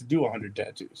 Now I get to do 100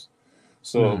 tattoos.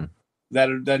 So that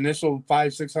initial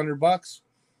 $500-$600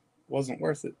 wasn't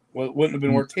worth it. Well, it wouldn't have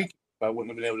been worth taking if I wouldn't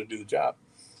have been able to do the job.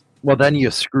 Well, then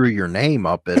you screw your name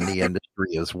up in the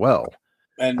industry as well.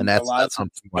 And that's a lot of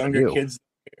something younger kids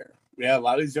don't care. Yeah, a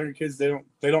lot of these younger kids, they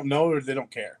don't know or they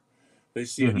don't care. They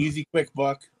see an easy, quick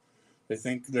buck. They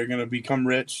think they're going to become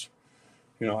rich.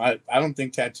 You know, I don't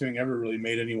think tattooing ever really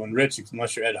made anyone rich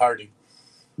unless you're Ed Hardy.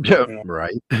 Yeah, you know?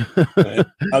 Right.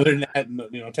 Other than that,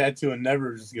 you know, tattooing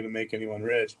never is going to make anyone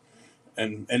rich.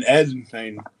 And Ed, I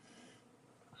mean,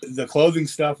 the clothing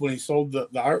stuff, when he sold the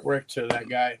artwork to that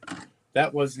guy,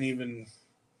 that wasn't even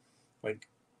like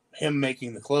him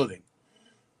making the clothing.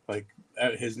 Like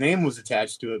his name was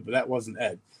attached to it, but that wasn't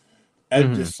Ed.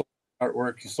 Ed just sold the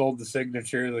artwork. He sold the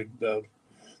signature. Like the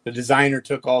designer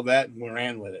took all that and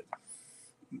ran with it.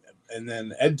 And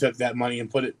then Ed took that money and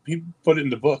put it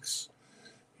into books.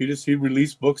 He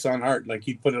released books on art. Like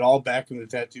he put it all back in the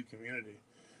tattoo community.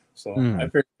 So I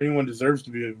figure anyone deserves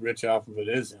to be rich off of it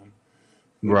is him.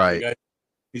 Right.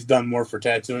 He's done more for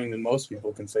tattooing than most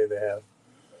people can say they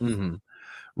have.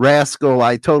 Rascal,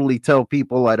 I totally tell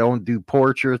people I don't do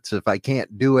portraits. If I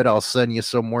can't do it, I'll send you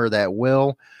somewhere that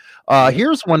will.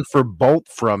 Here's one for Bolt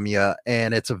from you,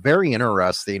 and it's a very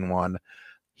interesting one.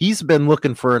 He's been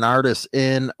looking for an artist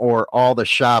in or all the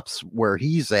shops where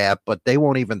he's at, but they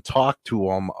won't even talk to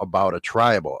him about a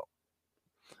tribal.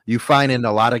 You finding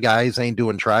a lot of guys ain't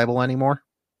doing tribal anymore?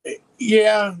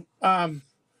 Yeah.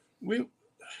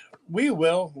 We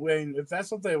will. If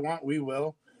that's what they want, we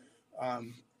will.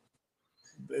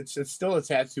 It's still a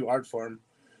tattoo art form.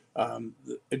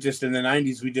 It just in the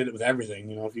 90s we did it with everything.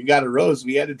 You know, if you got a rose,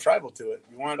 we added tribal to it.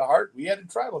 If you wanted a heart, we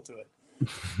added tribal to it.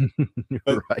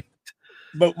 Right.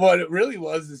 But what it really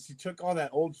was is you took all that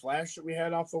old flash that we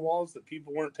had off the walls that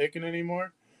people weren't picking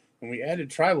anymore, and we added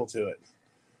tribal to it.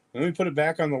 And then we put it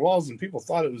back on the walls, and people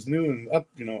thought it was new and up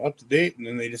to date, and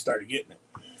then they just started getting it.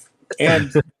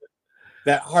 And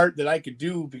that heart that I could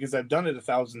do because I've done it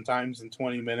 1,000 times in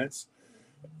 20 minutes,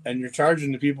 and you're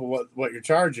charging the people what you're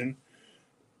charging.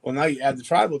 Well, now you add the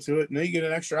tribal to it, and then you get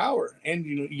an extra hour, and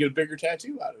you get a bigger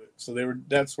tattoo out of it. So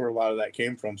that's where a lot of that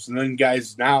came from. So then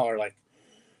guys now are like,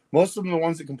 most of them, the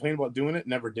ones that complain about doing it,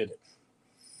 never did it.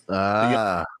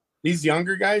 These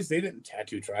younger guys, they didn't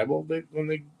tattoo tribal.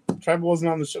 Tribal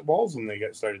wasn't on the walls when they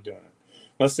started doing it,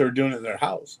 unless they were doing it in their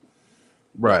house.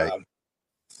 Right.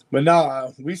 But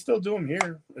no, we still do them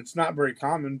here. It's not very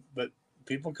common, but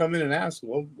people come in and ask.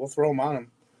 We'll throw them on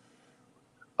them.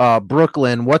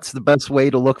 Brooklyn, what's the best way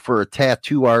to look for a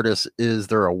tattoo artist? Is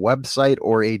there a website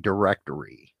or a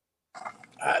directory?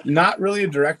 Not really a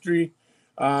directory.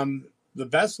 The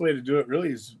best way to do it really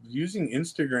is using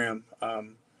Instagram.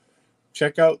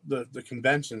 Check out the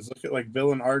conventions. Look at like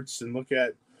Bill and Arts and look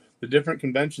at the different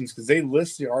conventions because they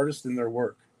list the artist and their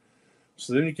work.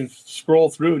 So then you can scroll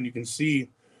through and you can see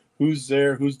who's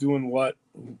there, who's doing what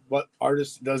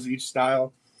artist does each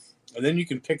style. And then you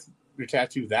can pick your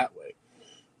tattoo that way.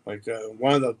 Like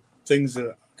one of the things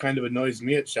that kind of annoys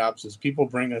me at shops is people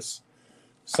bring us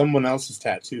someone else's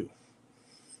tattoo.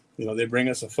 You know, they bring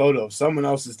us a photo of someone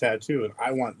else's tattoo and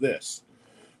I want this.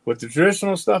 With the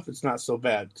traditional stuff, it's not so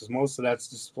bad because most of that's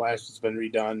just splash that's been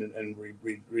redone and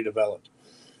redeveloped.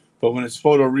 But when it's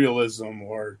photorealism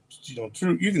or, you know,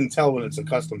 true, you can tell when it's a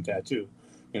custom tattoo.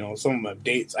 You know, some of them have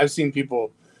dates. I've seen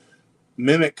people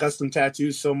mimic custom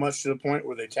tattoos so much to the point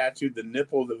where they tattooed the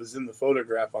nipple that was in the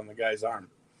photograph on the guy's arm.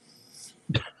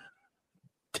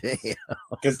 Damn.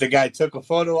 Because the guy took a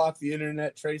photo off the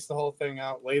internet, traced the whole thing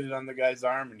out, laid it on the guy's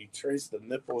arm, and he traced the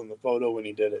nipple in the photo when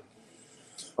he did it.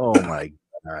 Oh my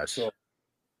gosh. So,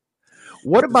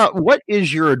 what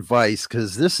is your advice?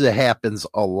 Because this happens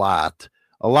a lot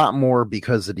more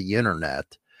because of the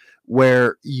internet,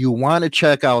 where you want to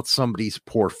check out somebody's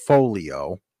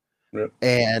portfolio. Yep.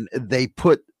 And they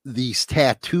put these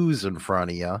tattoos in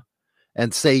front of you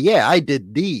and say, yeah, I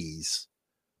did these.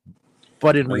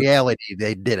 But in reality,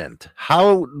 they didn't.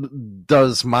 How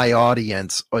does my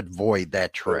audience avoid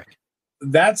that trick?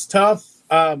 That's tough.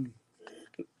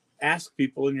 Ask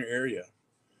people in your area.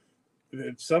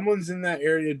 If someone's in that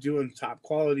area doing top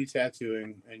quality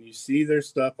tattooing and you see their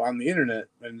stuff on the internet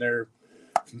and they're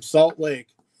from Salt Lake,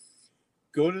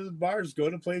 go to the bars, go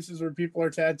to places where people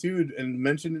are tattooed and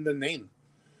mention the name.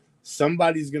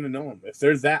 Somebody's going to know them. If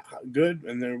they're that good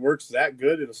and their work's that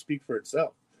good, it'll speak for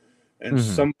itself. And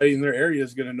somebody in their area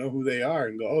is going to know who they are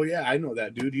and go, oh, yeah, I know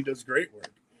that dude. He does great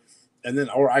work. And then,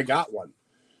 or I got one.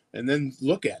 And then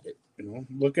look at it. You know,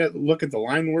 look at the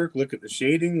line work, look at the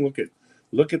shading, look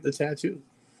at the tattoo.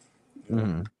 You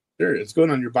know, sure, it's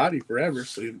going on your body forever.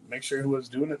 So you make sure who's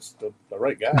doing it's the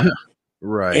right guy.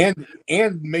 Right.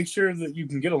 And make sure that you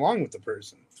can get along with the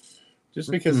person.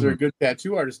 Just because they're a good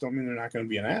tattoo artist don't mean they're not going to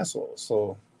be an asshole.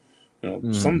 So, you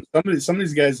know, some of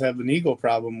these guys have an ego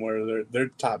problem where they're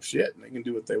top shit and they can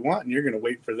do what they want and you're going to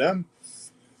wait for them.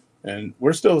 And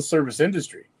we're still a service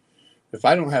industry. If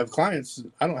I don't have clients,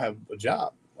 I don't have a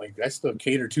job. Like I still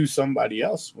cater to somebody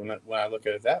else when I look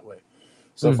at it that way.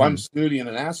 So if I'm snooty and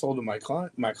an asshole to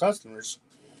my customers,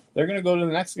 they're going to go to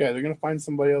the next guy. They're going to find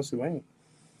somebody else who ain't.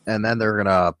 And then they're going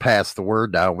to pass the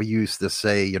word down. We used to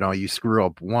say, you know, you screw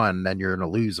up one, then you're going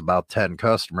to lose about 10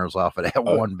 customers off of that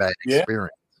one bad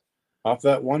experience. Off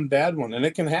that one bad one. And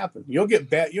it can happen. You'll get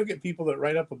people that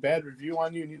write up a bad review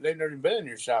on you and they've never been in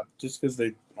your shop just because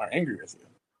they are angry with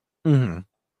you.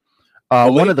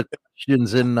 One of the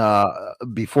questions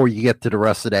before you get to the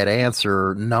rest of that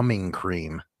answer, numbing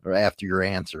cream or after your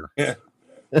answer.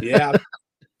 Yeah.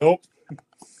 Nope.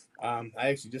 I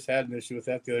actually just had an issue with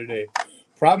that the other day.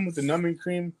 Problem with the numbing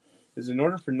cream is in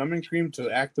order for numbing cream to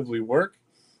actively work,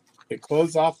 it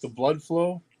closes off the blood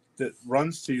flow that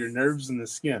runs to your nerves in the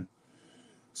skin.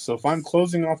 So if I'm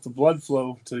closing off the blood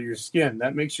flow to your skin,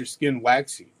 that makes your skin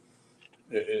waxy.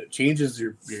 It changes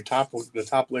the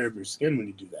top layer of your skin when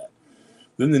you do that.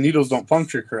 Then the needles don't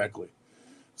puncture correctly.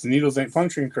 So the needles ain't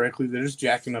puncturing correctly. They're just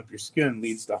jacking up your skin,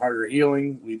 leads to harder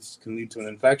healing, can lead to an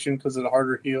infection because of the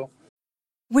harder heal.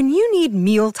 When you need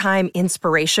mealtime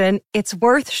inspiration, it's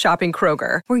worth shopping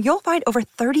Kroger, where you'll find over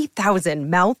 30,000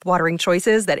 mouth-watering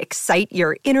choices that excite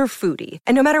your inner foodie.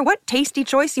 And no matter what tasty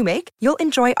choice you make, you'll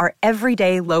enjoy our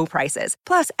everyday low prices,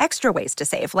 plus extra ways to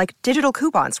save, like digital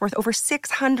coupons worth over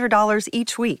 $600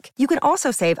 each week. You can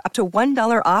also save up to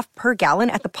 $1 off per gallon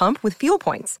at the pump with fuel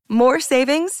points. More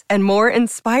savings and more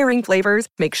inspiring flavors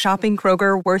make shopping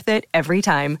Kroger worth it every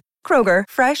time. Kroger,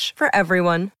 fresh for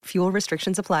everyone. Fuel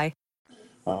restrictions apply.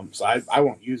 So I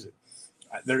won't use it.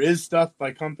 There is stuff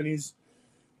by companies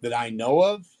that I know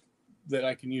of that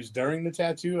I can use during the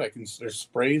tattoo. There's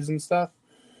sprays and stuff.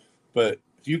 But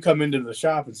if you come into the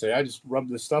shop and say, I just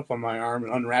rubbed this stuff on my arm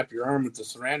and unwrap your arm with the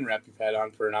saran wrap you've had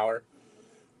on for an hour,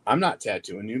 I'm not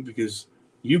tattooing you because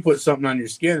you put something on your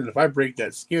skin. And if I break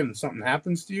that skin and something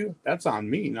happens to you, that's on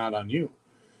me, not on you.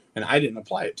 And I didn't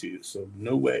apply it to you. So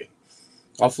no way.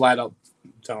 I'll flat out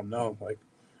tell them no. Like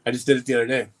I just did it the other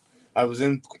day. I was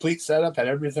in complete setup, had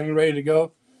everything ready to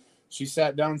go. She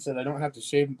sat down and said, I don't have to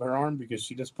shave her arm because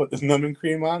she just put this numbing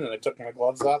cream on, and I took my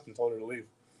gloves off and told her to leave.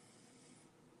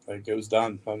 Like, it was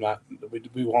done.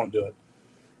 We won't do it.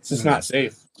 It's just not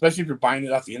safe, especially if you're buying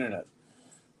it off the internet.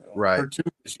 Right.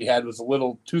 she had was a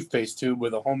little toothpaste tube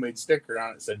with a homemade sticker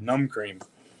on it that said numb cream.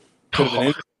 Could have been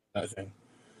anything, that thing.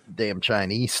 Damn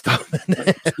Chinese stuff.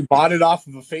 She bought it off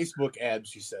of a Facebook ad,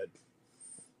 she said.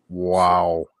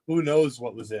 Wow. So who knows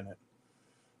what was in it?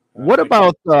 What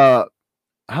about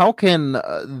how can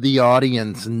the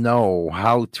audience know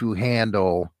how to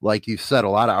handle, like you said, a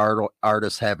lot of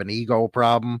artists have an ego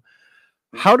problem.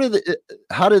 How do they,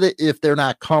 if they're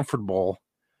not comfortable,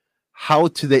 how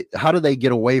do they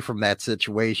get away from that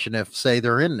situation if, say,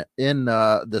 they're in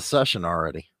the session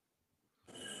already?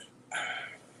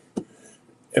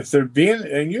 If they're being,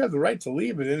 and you have the right to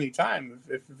leave at any time.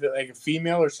 If like a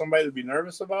female or somebody would be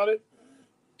nervous about it,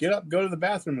 get up, go to the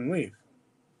bathroom, and leave.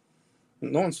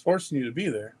 No one's forcing you to be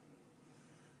there.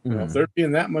 You know, if they're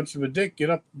being that much of a dick, get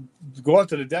up, go out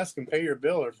to the desk and pay your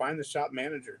bill, or find the shop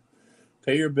manager,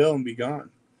 pay your bill, and be gone.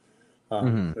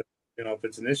 You know, if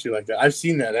it's an issue like that, I've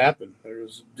seen that happen. There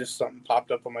was just something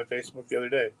popped up on my Facebook the other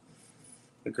day.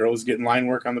 The girl was getting line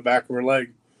work on the back of her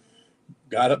leg.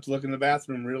 Got up to look in the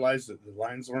bathroom, realized that the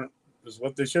lines weren't as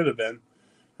what they should have been,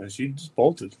 and she just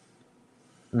bolted.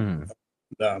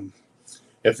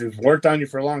 If it's worked on you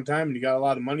for a long time and you got a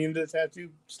lot of money into the tattoo,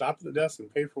 stop at the desk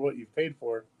and pay for what you've paid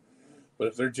for. But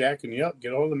if they're jacking you up,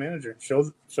 get a hold of the manager.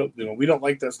 Show. You know, we don't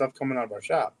like that stuff coming out of our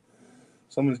shop.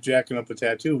 Someone's jacking up a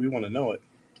tattoo, we want to know it.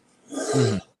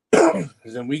 Then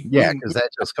because that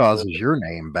just causes your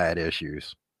name bad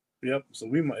issues. Yep. So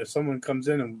if someone comes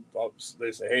in and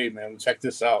they say, "Hey, man, check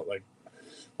this out. Like,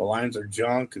 the lines are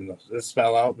junk and this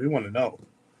fell out," we want to know.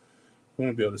 We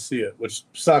want to be able to see it, which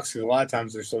sucks because a lot of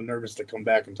times they're so nervous to come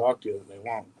back and talk to you that they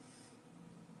won't.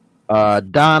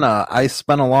 Donna, I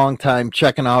spent a long time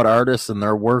checking out artists and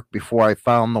their work before I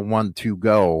found the one to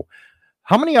go.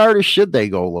 How many artists should they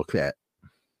go look at?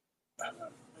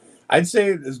 I'd say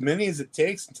as many as it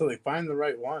takes until they find the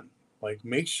right one. Like,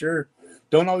 make sure,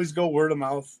 don't always go word of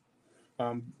mouth.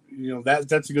 You know,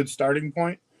 that's a good starting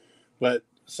point. But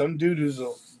some dude who's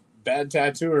a bad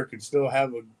tattooer could still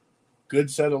have a good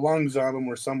set of lungs on him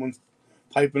where someone's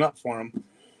piping up for him.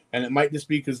 And it might just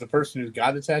be because the person who's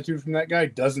got a tattoo from that guy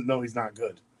doesn't know he's not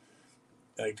good.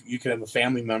 Like, you could have a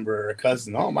family member or a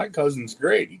cousin. "Oh, my cousin's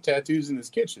great. He tattoos in his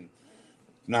kitchen."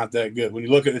 Not that good. When you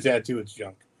look at the tattoo, it's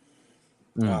junk.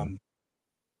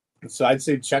 So I'd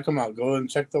say check them out. Go and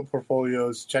check the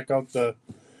portfolios. Check out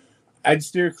I'd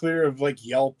steer clear of like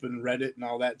Yelp and Reddit and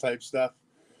all that type stuff.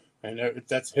 And if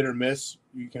that's hit or miss,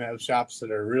 you can have shops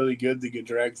that are really good that get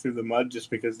dragged through the mud just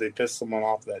because they pissed someone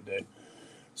off that day.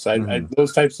 So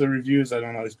those types of reviews I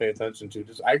don't always pay attention to.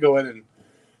 Just I go in and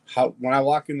when I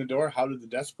walk in the door, how did the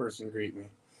desk person greet me?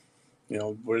 You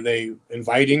know, were they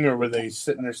inviting or were they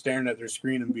sitting there staring at their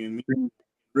screen and being mean,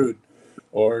 rude?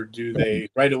 Or do they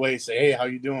right away say, "Hey, how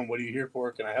you doing? What are you here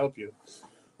for? Can I help you?"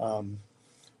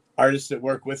 Artists that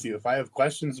work with you, if I have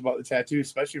questions about the tattoo,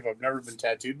 especially if I've never been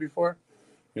tattooed before,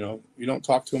 you know, you don't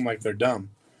talk to them like they're dumb.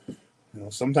 You know,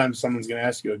 sometimes someone's going to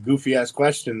ask you a goofy ass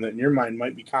question that in your mind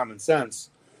might be common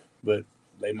sense, but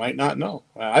they might not know.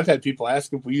 I've had people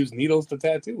ask if we use needles to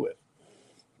tattoo with.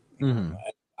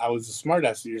 I was a smart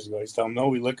ass years ago. I used to tell them, "No,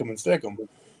 we lick them and stick them."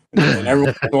 And every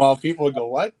once in a while, people would go,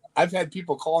 "What?" I've had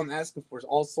people call and ask if we're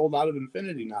all sold out of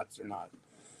infinity knots or not.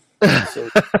 So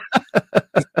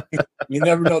you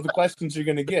never know the questions you're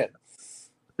going to get.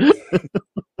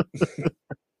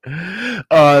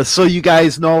 So you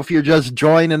guys know, if you're just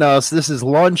joining us, this is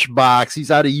Lunchbox.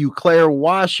 He's out of Eau Claire,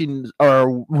 Washington,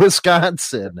 or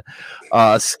Wisconsin.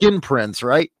 Skin Prints,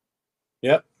 right?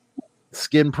 Yep.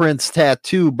 Skin Prints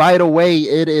Tattoo. By the way,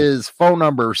 it is phone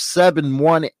number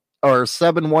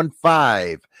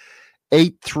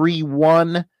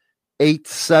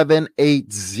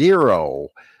 715-831-8780.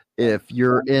 If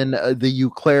you're in the Eau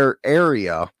Claire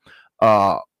area.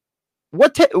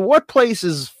 What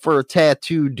places for a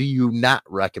tattoo do you not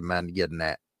recommend getting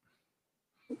at?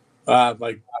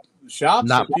 Like shops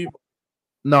not, or people?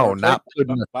 No, not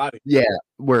putting a body. Yeah,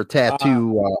 where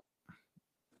putting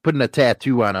a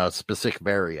tattoo on a specific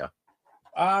area.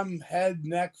 Head,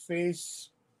 neck, face,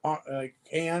 like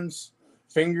hands,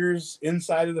 fingers,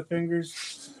 inside of the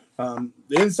fingers. The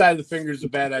inside of the fingers is a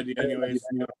bad idea anyways. It's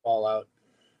gonna fall out.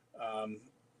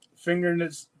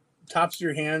 Fingernails, tops of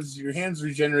your hands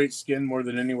regenerate skin more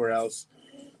than anywhere else.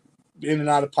 In and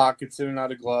out of pockets, in and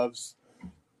out of gloves.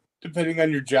 Depending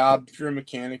on your job, if you're a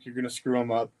mechanic, you're going to screw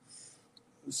them up.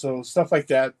 So stuff like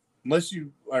that, unless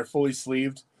you are fully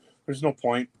sleeved, there's no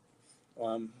point.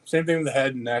 Same thing with the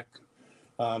head and neck,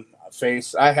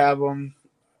 face. I have them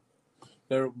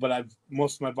there, but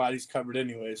most of my body's covered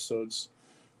anyway, so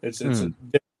it's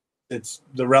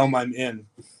the realm I'm in.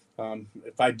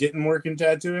 If I didn't work in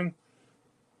tattooing,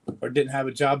 or didn't have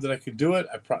a job that I could do it,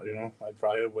 I probably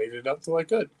have waited up till I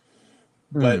could.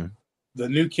 But the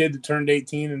new kid that turned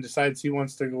 18 and decides he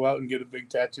wants to go out and get a big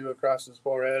tattoo across his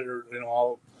forehead, or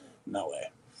no way.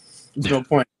 There's no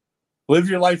point. Live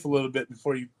your life a little bit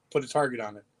before you put a target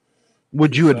on it.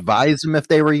 Would you advise them if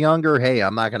they were younger? Hey,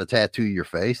 I'm not going to tattoo your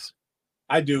face.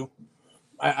 I do.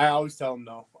 I always tell them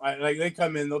no. They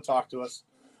come in, they'll talk to us.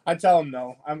 I tell them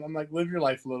no. I'm like, live your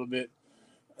life a little bit.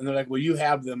 And they're like, well, you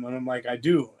have them. And I'm like, I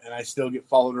do. And I still get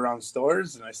followed around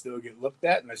stores, and I still get looked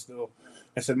at. And I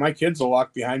said, my kids will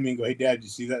walk behind me and go, hey, Dad, you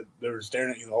see that? They were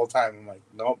staring at you the whole time. I'm like,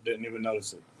 nope, didn't even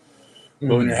notice it.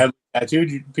 But when you're heavily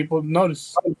tattooed, people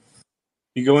notice.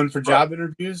 You go in for job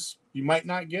interviews, you might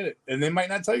not get it. And they might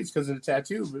not tell you it's because of the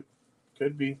tattoo, but it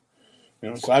could be.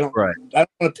 So I don't want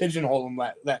to pigeonhole them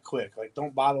that quick. Like,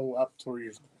 don't bottle up to where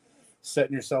you're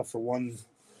setting yourself for one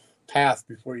path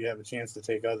before you have a chance to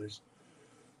take others.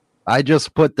 I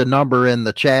just put the number in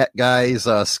the chat, guys.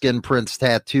 Skin Prints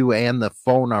Tattoo and the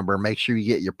phone number. Make sure you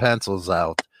get your pencils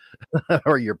out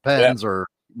or your pens or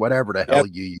whatever the hell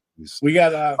you use. We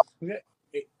got I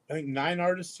think 9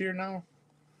 artists here now.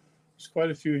 There's quite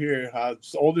a few here.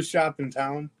 It's the oldest shop in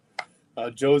town.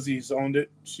 Josie's owned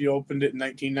it. She opened it in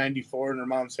 1994 in her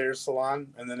mom's hair salon,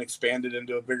 and then expanded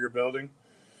into a bigger building.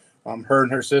 Her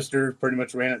and her sister pretty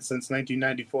much ran it since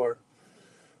 1994.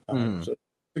 So it's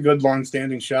a good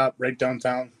long-standing shop right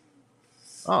downtown.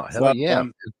 Oh, hell yeah.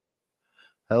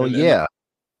 Hell yeah.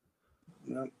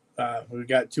 We've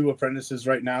got 2 apprentices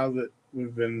right now that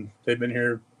they've been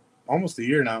here almost a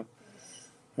year now.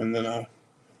 And then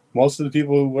most of the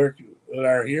people who work that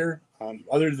are here,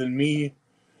 other than me,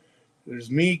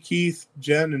 there's me, Keith,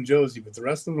 Jen, and Josie, but the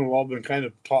rest of them have all been kind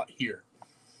of taught here.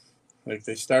 Like,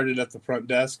 they started at the front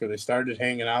desk, or they started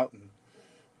hanging out, and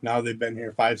now they've been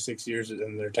here 5-6 years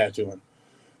and they're tattooing.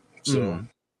 So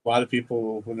a lot of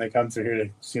people, when they come through here,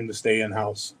 they seem to stay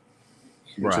in-house,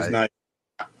 which is nice.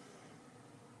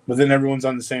 But then everyone's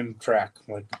on the same track.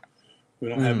 Like, we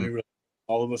don't have any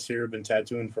all of us here have been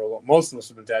tattooing most of us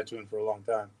have been tattooing for a long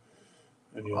time.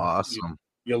 And awesome.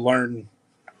 You learn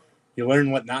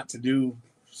what not to do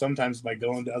sometimes by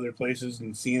going to other places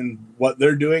and seeing what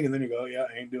they're doing, and then you go, yeah,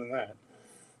 I ain't doing that.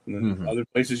 And then other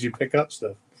places you pick up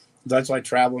stuff. That's why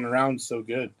traveling around is so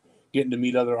good. Getting to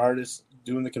meet other artists,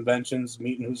 doing the conventions,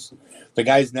 meeting who's the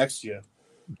guys next to you.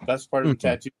 Best part of the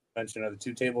tattoo convention are the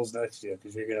 2 tables next to you,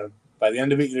 because you're gonna, by the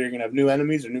end of it, you're gonna have new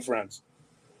enemies or new friends.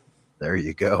 There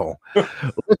you go.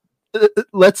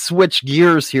 Let's switch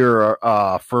gears here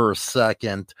for a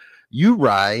second. You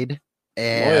ride,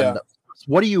 and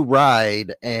what do you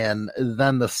ride? And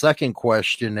then the second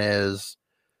question is,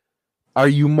 are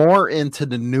you more into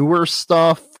the newer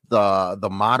stuff, the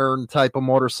modern type of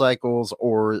motorcycles,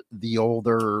 or the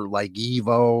older like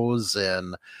Evos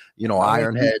and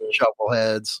Ironhead,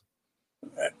 Shovelheads?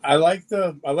 I like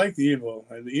the Evo.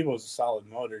 The Evo is a solid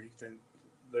motor.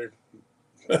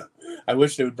 I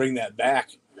wish they would bring that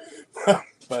back.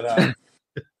 But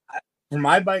for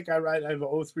my bike, I have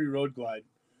an 03 Road Glide.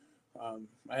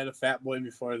 I had a Fat Boy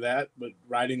before that, but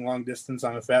riding long distance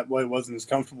on a Fat Boy wasn't as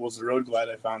comfortable as the Road Glide,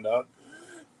 I found out.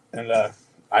 And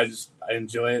I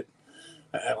enjoy it.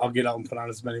 I'll get out and put on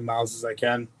as many miles as I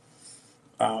can.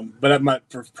 But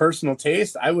for personal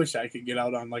taste, I wish I could get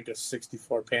out on like a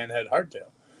 64 Panhead hardtail.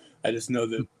 I just know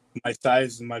that my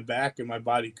size and my back and my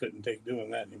body couldn't take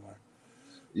doing that anymore.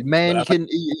 Man, can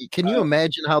you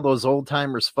imagine how those old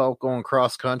timers felt going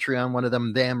cross country on one of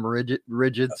them damn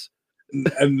rigids?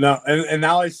 And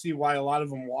now I see why a lot of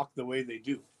them walk the way they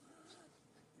do.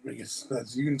 Because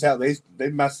as you can tell, they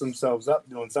mess themselves up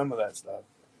doing some of that stuff.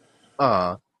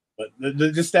 But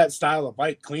just that style of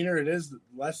bike, cleaner it is,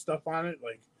 less stuff on it.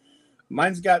 Like,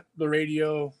 mine's got the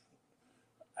radio.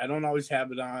 I don't always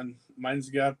have it on. Mine's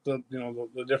got the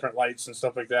different lights and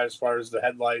stuff like that, as far as the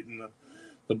headlight and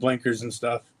the blinkers and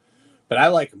stuff. But I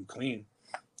like them clean.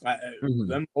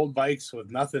 Them old bikes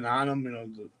with nothing on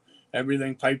them,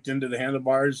 everything piped into the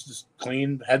handlebars, just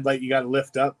clean. Headlight you got to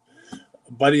lift up.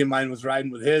 A buddy of mine was riding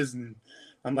with his, and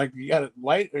I'm like, you got a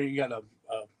light or you got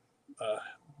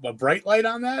a bright light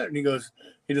on that? And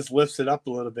he just lifts it up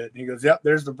a little bit. And he goes, yep,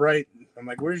 there's the bright. I'm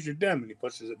like, where's your dim? And he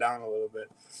pushes it down a little bit.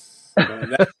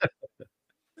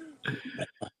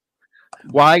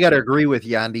 Well, I got to agree with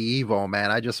you on the Evo, man.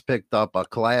 I just picked up a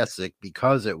classic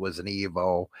because it was an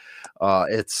Evo.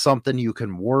 It's something you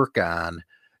can work on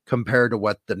compared to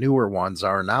what the newer ones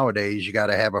are nowadays. You got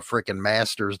to have a freaking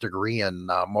master's degree in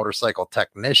motorcycle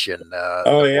technician.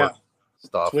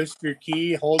 Stuff. Twist your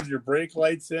key, hold your brake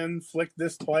lights in, flick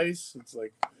this twice. It's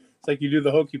like you do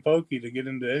the hokey pokey to get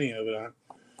into any of it. Huh?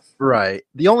 Right.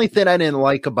 The only thing I didn't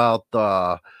like about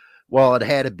it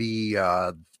had to be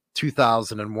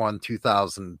 2001,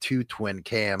 2002 twin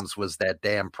cams was that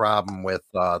damn problem with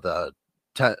the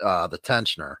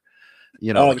tensioner.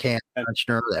 You know, the cam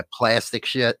tensioner, that plastic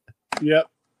shit. Yep.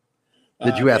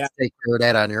 Did you have to take care of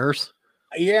that on yours?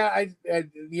 Yeah,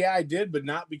 I did, but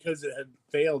not because it had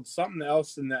failed. Something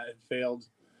else in that had failed.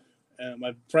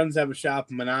 My friends have a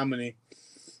shop in Menominee,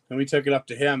 and we took it up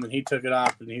to him, and he took it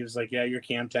off, and he was like, "Yeah, your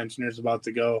cam tensioner's about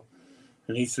to go,"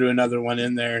 and he threw another one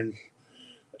in there, and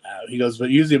he goes, "But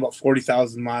usually about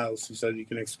 40,000 miles." He said you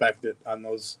can expect it on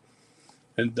those,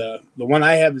 and the one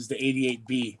I have is the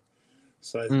 88B,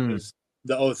 so it's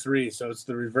the 03, so it's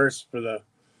the reverse for the.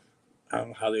 I don't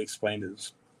know how they explained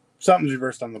it. Something's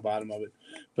reversed on the bottom of it,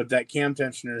 but that cam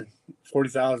tensioner,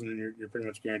 40,000, and you're pretty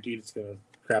much guaranteed it's gonna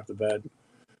crap the bed.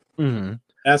 Mm-hmm.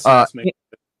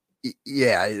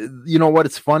 Yeah, you know what?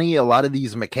 It's funny. A lot of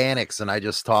these mechanics, and I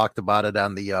just talked about it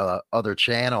on the other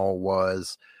channel,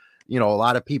 was, you know, a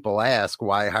lot of people ask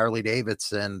why Harley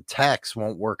Davidson techs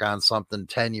won't work on something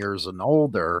 10 years and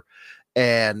older,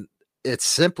 and it's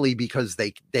simply because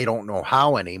they don't know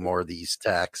how anymore, these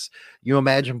techs. You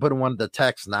imagine putting one of the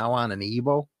techs now on an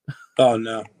Evo? Oh,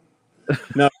 no.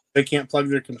 No, they can't plug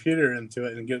their computer into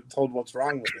it and get told what's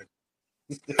wrong with it.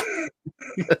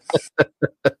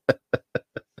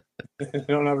 They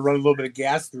don't know how to run a little bit of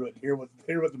gas through it, hear what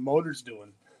the motor's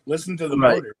doing. Listen to the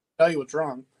motor, tell you what's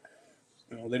wrong.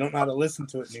 You know, they don't know how to listen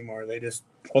to it anymore. They just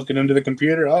hook it into the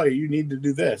computer. Oh, you need to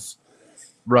do this.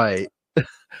 Right.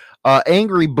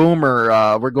 Angry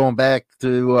Boomer, we're going back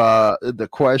to the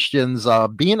questions.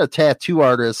 Being a tattoo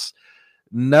artist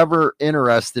never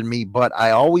interested me, but I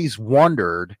always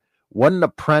wondered what an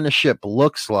apprenticeship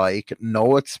looks like.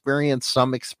 No experience,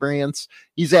 some experience.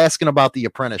 He's asking about the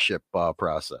apprenticeship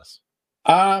process.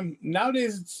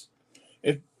 Nowadays,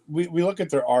 if we look at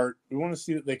their art, we want to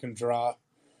see that they can draw,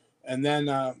 and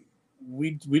then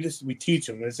we teach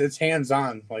them. It's hands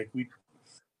on. Like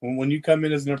when you come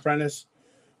in as an apprentice.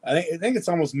 I think it's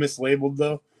almost mislabeled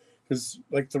though, because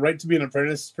like the right to be an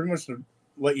apprentice is pretty much to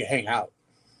let you hang out.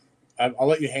 I'll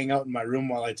let you hang out in my room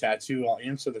while I tattoo. I'll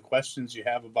answer the questions you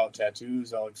have about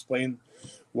tattoos. I'll explain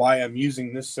why I'm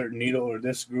using this certain needle or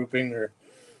this grouping, or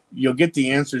you'll get the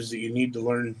answers that you need to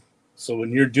learn. So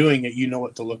when you're doing it, you know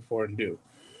what to look for and do.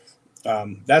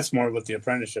 That's more what the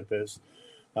apprenticeship is.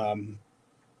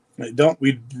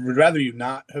 We'd rather you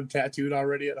not have tattooed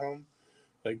already at home.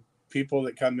 Like, people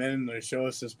that come in and they show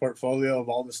us this portfolio of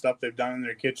all the stuff they've done in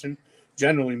their kitchen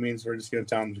generally means we're just going to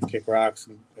tell them to kick rocks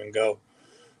and go,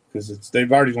 because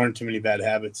they've already learned too many bad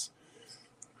habits.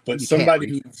 But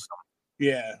somebody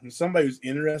who's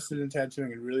interested in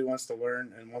tattooing and really wants to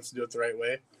learn and wants to do it the right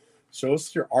way, show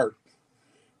us your art.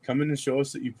 Come in and show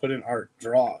us that you put in art.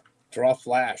 Draw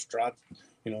flash,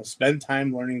 spend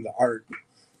time learning the art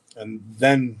and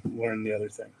then learn the other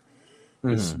thing.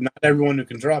 Because not everyone who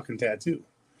can draw can tattoo.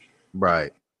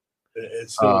 Right.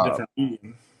 It's still a different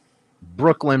medium.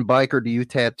 Brooklyn Biker, do you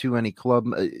tattoo any club?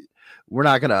 We're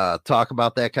not going to talk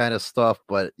about that kind of stuff,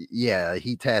 but yeah,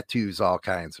 he tattoos all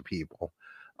kinds of people.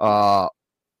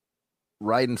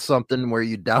 Writing something where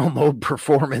you download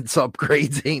performance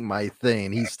upgrades ain't my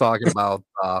thing. He's talking about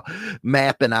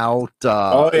mapping out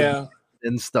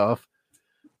and stuff.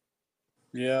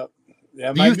 Yeah.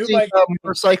 Do you think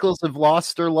motorcycles have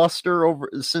lost their luster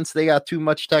since they got too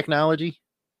much technology?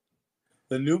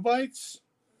 The new bikes,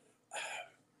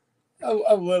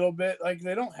 a little bit. Like,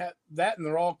 they don't have that, and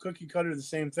they're all cookie cutter the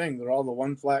same thing. They're all the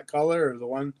one flat color, or the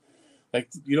one, like,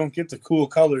 you don't get the cool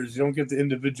colors. You don't get the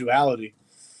individuality.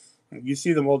 You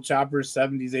see them old choppers,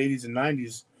 70s, 80s, and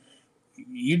 90s.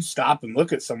 You'd stop and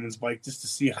look at someone's bike just to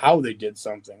see how they did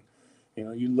something. You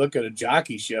know, you look at a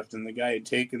jockey shift, and the guy had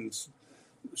taken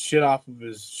shit off of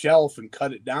his shelf and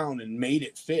cut it down and made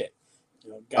it fit.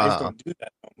 You know, guys don't do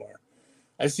that no more.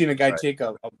 I've seen a guy take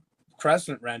a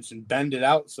crescent wrench and bend it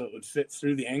out so it would fit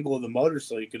through the angle of the motor,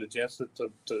 so you could adjust it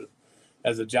to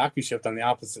as a jockey shift on the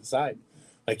opposite side.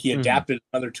 Like, he adapted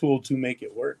another tool to make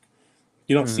it work.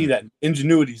 You don't see that.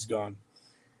 Ingenuity's gone.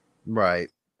 Right.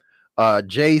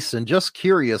 Jason, just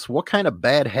curious, what kind of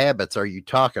bad habits are you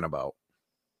talking about?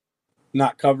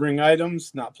 Not covering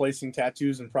items, not placing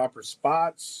tattoos in proper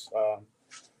spots,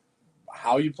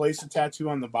 how you place a tattoo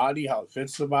on the body, how it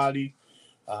fits the body,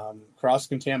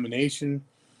 cross-contamination,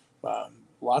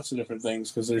 lots of different things,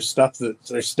 because there's steps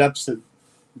that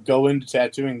go into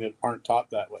tattooing that aren't taught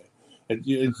that way.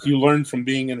 You learn from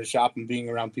being in a shop and being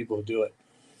around people who do it.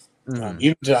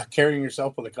 Even to carrying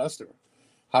yourself with a customer,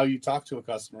 how you talk to a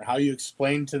customer, how you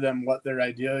explain to them what their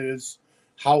idea is,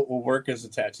 how it will work as a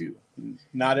tattoo.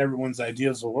 Not everyone's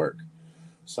ideas will work.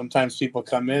 Sometimes people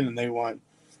come in and they want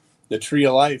the tree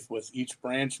of life with each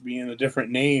branch being a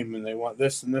different name, and they want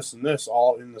this and this and this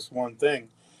all in this one thing.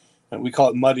 And we call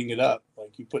it mudding it up.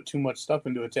 Like you put too much stuff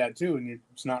into a tattoo and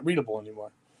it's not readable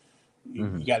anymore.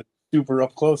 You got super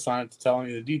up close on it to tell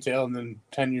you the detail, and then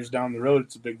 10 years down the road,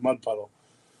 it's a big mud puddle.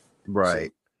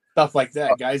 Right. So, stuff like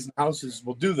that. Guys in houses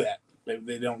will do that.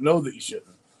 They don't know that you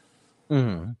shouldn't.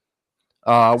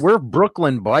 We're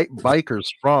Brooklyn bikers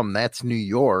from. That's New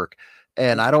York.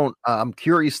 And I'm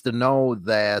curious to know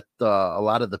that a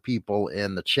lot of the people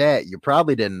in the chat, you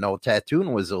probably didn't know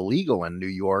tattooing was illegal in New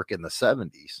York in the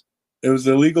 70s. It was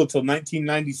illegal till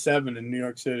 1997 in New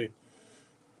York City.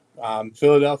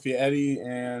 Philadelphia Eddie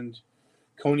and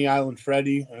Coney Island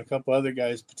Freddie and a couple other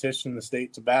guys petitioned the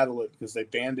state to battle it because they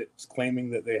banned it, claiming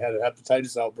that they had a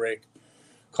hepatitis outbreak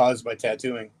caused by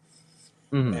tattooing.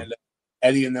 And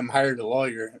Eddie and them hired a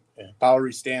lawyer.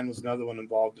 Bowery Stan was another one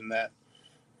involved in that.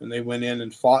 And they went in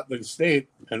and fought the state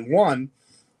and won,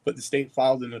 but the state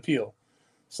filed an appeal.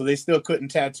 So they still couldn't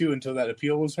tattoo until that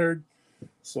appeal was heard.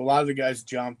 So a lot of the guys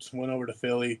jumped, went over to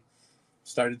Philly,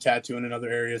 started tattooing in other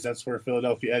areas. That's where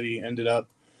Philadelphia Eddie ended up.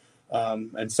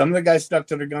 And some of the guys stuck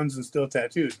to their guns and still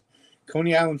tattooed.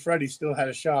 Coney Island Freddie still had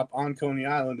a shop on Coney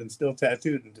Island and still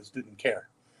tattooed and just didn't care.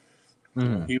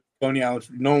 Coney Island,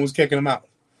 no one was kicking him out.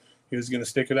 He was going to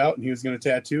stick it out and he was going to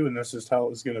tattoo, and that's just how it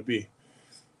was going to be.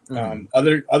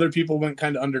 Other people went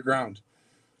kind of underground.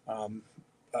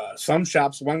 Some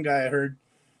shops, one guy I heard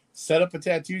set up a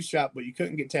tattoo shop, but you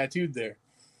couldn't get tattooed there.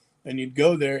 And you'd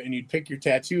go there and you'd pick your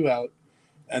tattoo out,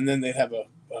 and then they'd have a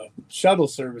shuttle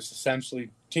service essentially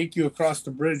take you across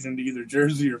the bridge into either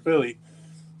Jersey or Philly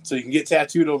so you can get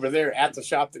tattooed over there at the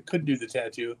shop that could do the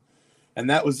tattoo. And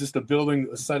that was just a building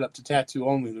that was set up to tattoo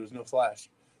only. There was no flash.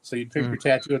 So you'd pick your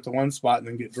tattoo at the one spot and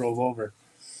then get drove over.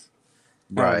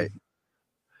 Right.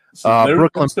 So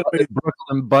Brooklyn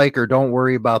biker, don't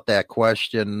worry about that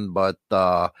question, but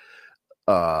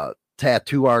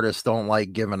tattoo artists don't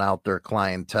like giving out their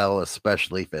clientele,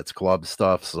 especially if it's club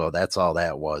stuff. So that's all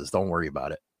that was. Don't worry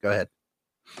about it. Go ahead.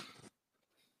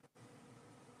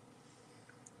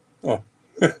 Oh.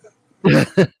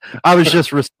 I was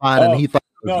just responding. Oh, He thought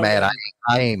I was no, mad. no.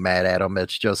 I ain't mad at him.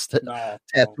 It's just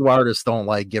tattoo artists don't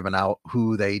like giving out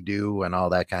who they do and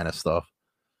all that kind of stuff.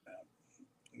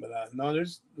 But no,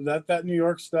 there's that New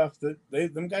York stuff that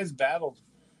them guys battled.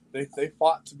 They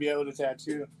fought to be able to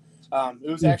tattoo.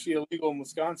 It was actually illegal in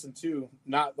Wisconsin too,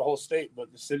 not the whole state,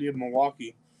 but the city of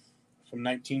Milwaukee from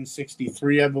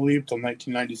 1963, I believe, till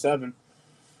 1997.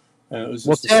 And it was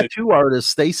just tattoo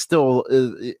artists, they still,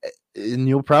 and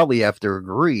you'll probably have to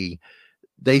agree,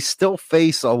 they still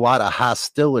face a lot of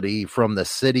hostility from the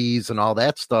cities and all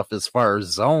that stuff as far as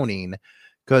zoning.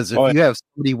 Because if you have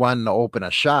somebody wanting to open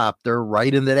a shop, they're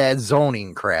right into that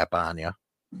zoning crap on you.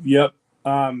 Yep.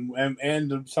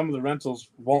 And some of the rentals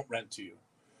won't rent to you.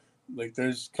 Like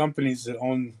there's companies that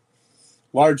own,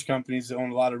 large companies that own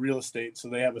a lot of real estate, so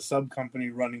they have a sub company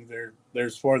running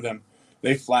theirs for them.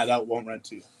 They flat out won't rent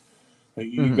to you. Like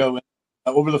you go in,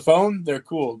 over the phone, they're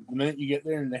cool. The minute you get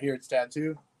there and they hear it's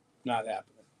tattoo, not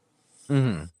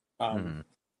happening.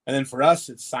 And then for us,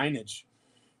 it's signage.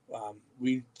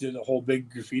 We did a whole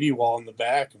big graffiti wall in the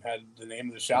back and had the name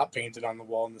of the shop painted on the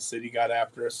wall, and the city got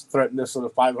after us, threatened us with a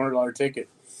 $500 ticket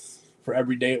for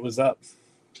every day it was up.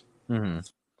 And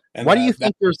why do you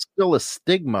think there's still a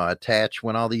stigma attached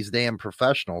when all these damn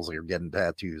professionals are getting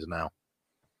tattoos now?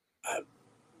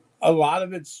 A lot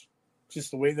of it's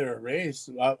just the way they're raised,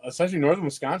 especially northern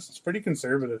Wisconsin. It's pretty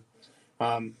conservative.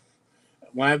 When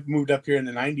I moved up here in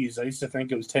the 90s, I used to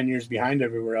think it was 10 years behind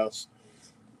everywhere else.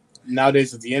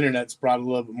 Nowadays, with the internet's brought a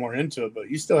little bit more into it, but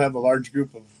you still have a large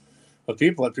group of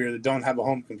people up here that don't have a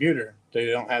home computer. They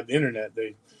don't have the internet.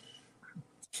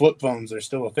 Flip phones are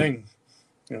still a thing.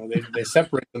 You know, they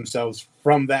separate themselves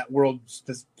from that world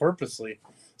purposely.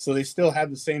 So they still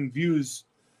have the same views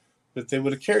that they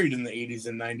would have carried in the 80s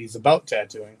and 90s about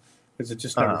tattooing, because it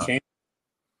just never changed.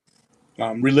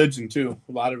 Religion, too.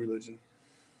 A lot of religion.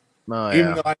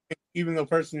 Even though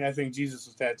personally I think Jesus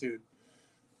was tattooed.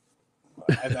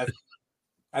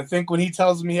 I think when he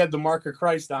tells me he had the mark of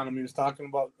Christ on him, he was talking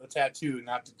about a tattoo,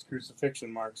 not the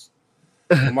crucifixion marks.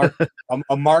 A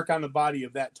mark on the body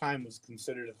of that time was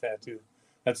considered a tattoo.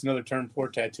 That's another term for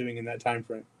tattooing in that time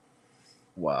frame.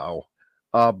 Wow.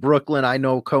 Brooklyn, I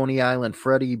know Coney Island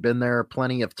Freddie, been there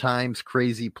plenty of times.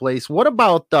 Crazy place. What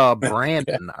about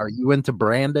Brandon? Are you into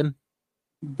Brandon?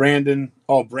 Brandon.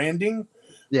 Oh, branding?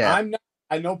 Yeah. I'm not.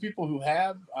 I know people who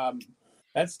have.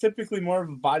 That's typically more of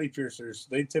the body piercers.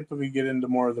 They typically get into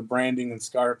more of the branding and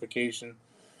scarification.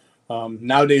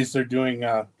 Nowadays, they're doing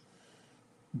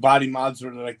body mods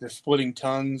where they're splitting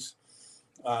tongues.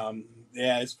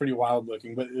 Yeah, it's pretty wild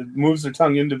looking, but it moves their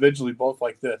tongue individually, both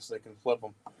like this. They can flip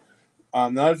them.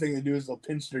 The other thing they do is they'll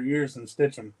pinch their ears and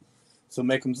stitch them, so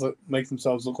make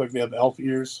themselves look like they have elf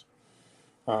ears.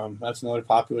 That's another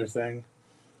popular thing.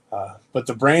 But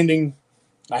the branding,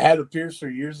 I had a piercer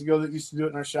years ago that used to do it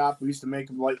in our shop. We used to make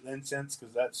them light incense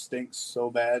because that stinks so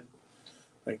bad.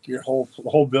 Like the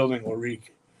whole building will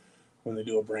reek when they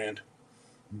do a brand.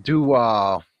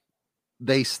 Do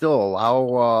they still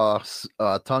allow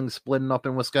tongue splitting up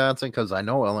in Wisconsin? Because I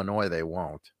know Illinois they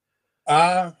won't.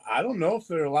 I don't know if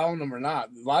they're allowing them or not.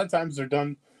 A lot of times they're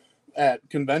done at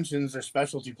conventions or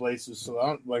specialty places.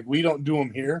 So we don't do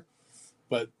them here,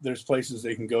 but there's places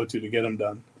they can go to get them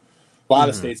done. A lot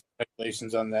of states have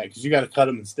regulations on that because you got to cut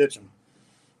them and stitch them.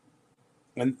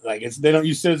 And they don't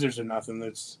use scissors or nothing.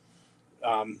 It's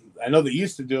I know they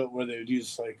used to do it where they would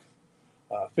use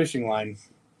fishing line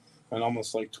and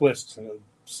almost like twists and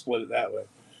split it that way.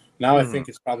 Now I think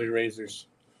it's probably razors.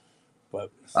 But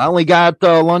I only got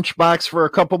the lunchbox for a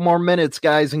couple more minutes,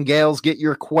 guys and gals. Get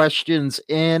your questions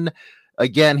in.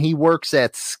 Again, he works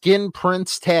at Skin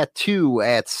Prints Tattoo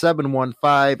at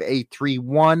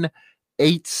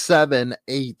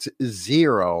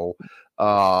 715-831-8780.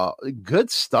 Good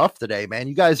stuff today, man.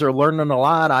 You guys are learning a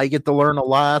lot. I get to learn a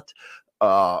lot.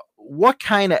 What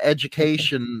kind of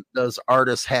education does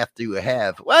artists have to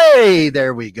have? Hey,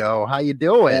 there we go. How you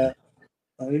doing?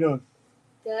 How you doing?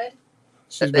 Good.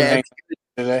 She's been hanging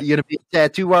today. You gonna be a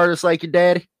tattoo artist like your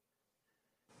daddy?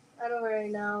 I don't really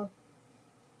know.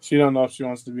 She don't know if she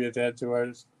wants to be a tattoo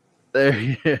artist.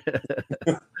 There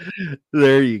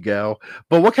you go.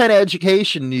 But what kind of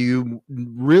education do you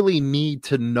really need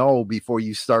to know before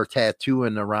you start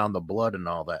tattooing around the blood and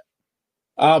all that?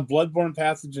 Bloodborne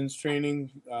pathogens training.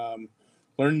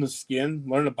 Learn the skin.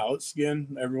 Learn about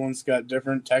skin. Everyone's got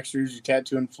different textures. You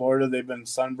tattoo in Florida, they've been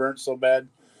sunburnt so bad.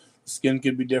 The skin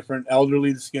can be different.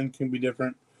 Elderly, the skin can be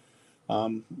different.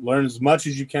 Learn as much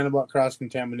as you can about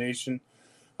cross-contamination.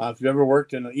 If you've ever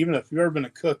worked even if you've ever been a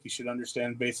cook, you should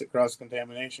understand basic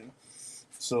cross-contamination.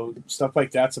 So stuff like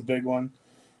that's a big one.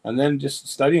 And then just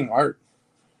studying art.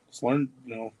 Just learn,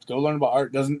 go learn about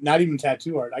art. Not even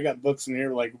tattoo art. I got books in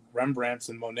here like Rembrandt's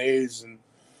and Monet's and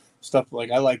stuff.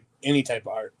 I like any type of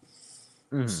art.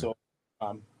 So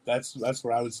that's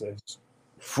what I would say.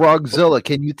 Frogzilla,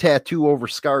 can you tattoo over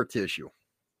scar tissue?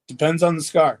 Depends on the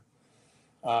scar.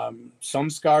 Some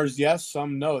scars, yes,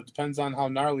 some no. It depends on how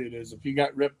gnarly it is. If you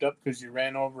got ripped up because you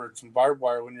ran over some barbed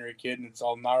wire when you were a kid and it's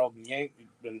all gnarled and yanked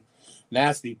and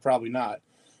nasty, probably not.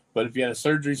 But if you had a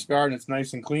surgery scar and it's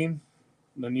nice and clean,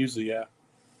 then usually, yeah.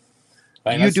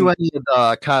 Do you do any of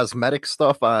the cosmetic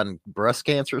stuff on breast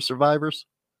cancer survivors?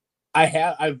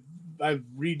 I've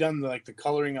redone the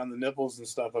coloring on the nipples and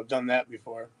stuff. I've done that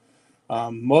before.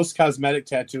 Most cosmetic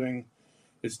tattooing,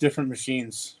 it's different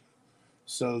machines.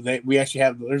 So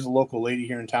there's a local lady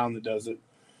here in town that does it.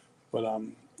 But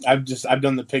I've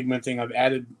done the pigmenting. I've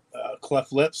added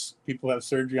cleft lips. People have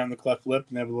surgery on the cleft lip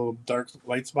and they have a little dark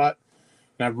light spot.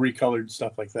 And I've recolored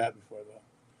stuff like that before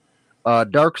though.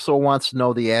 Dark Soul wants to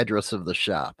know the address of the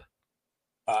shop.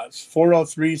 It's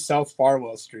 403 South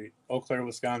Farwell Street, Eau Claire,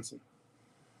 Wisconsin.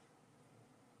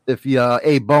 If you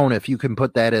Bone, if you can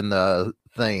put that in the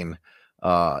thing,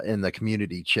 in the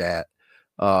community chat.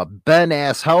 Ben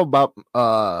asks, how about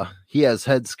he has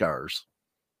head scars?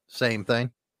 Same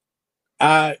thing.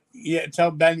 Yeah, tell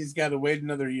Ben he's got to wait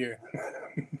another year.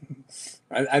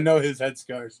 I know his head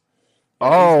scars.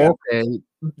 Oh, okay.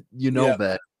 Yeah.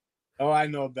 Ben. Oh, I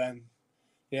know Ben.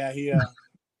 Yeah, he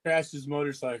crashed his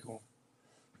motorcycle.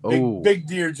 Big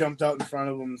deer jumped out in front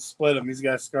of him and split him. He's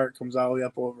got a scar that comes all the way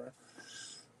up over.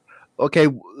 Okay,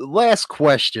 last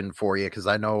question for you, because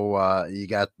I know you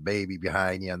got the baby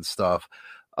behind you and stuff.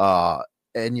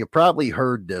 And you probably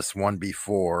heard this one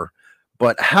before,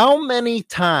 but how many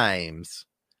times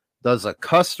does a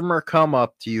customer come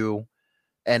up to you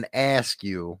and ask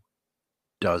you,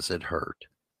 does it hurt?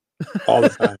 All the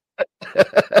time.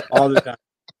 All the time.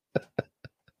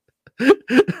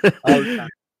 All the time.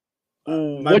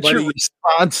 What's your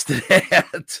response to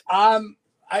that?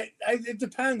 It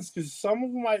depends, because some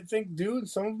of them I think do, and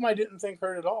some of them I didn't think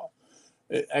hurt at all.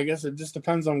 I guess it just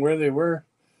depends on where they were.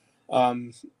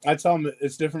 I tell them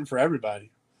it's different for everybody.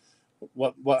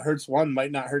 What hurts one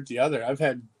might not hurt the other. I've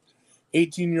had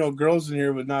 18-year-old girls in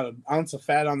here with not an ounce of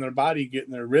fat on their body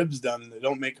getting their ribs done, and they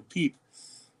don't make a peep.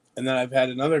 And then I've had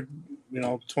another,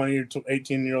 20 or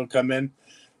 18-year-old come in,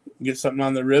 get something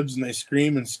on their ribs, and they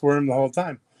scream and squirm the whole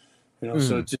time.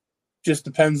 So it just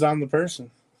depends on the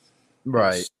person.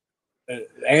 Right.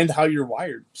 And how you're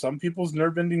wired. Some people's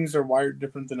nerve endings are wired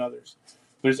different than others.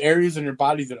 There's areas in your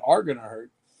body that are going to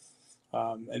hurt.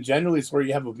 And generally it's where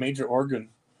you have a major organ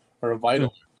or a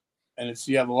vital. And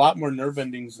you have a lot more nerve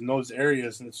endings in those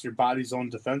areas, and it's your body's own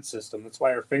defense system. That's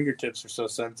why our fingertips are so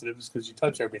sensitive, is because you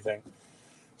touch everything.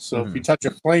 So if you touch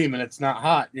a flame and it's not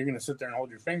hot, you're going to sit there and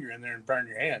hold your finger in there and burn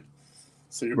your hand.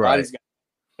 So your body's got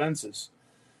defenses.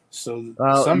 So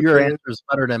your answer is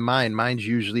better than mine. Mine's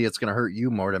usually it's going to hurt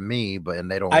you more than me, and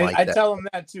they don't like that. I tell them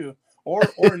that too. Or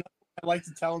I like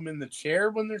to tell them in the chair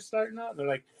when they're starting out. They're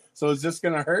like, so is this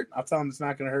going to hurt? I'll tell them it's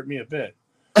not going to hurt me a bit.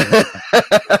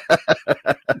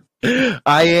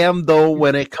 I am, though,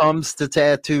 when it comes to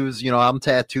tattoos, I'm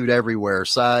tattooed everywhere,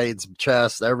 sides,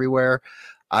 chest, everywhere.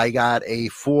 I got a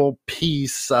full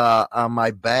piece on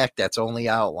my back that's only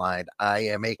outlined. I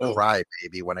am a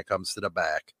crybaby when it comes to the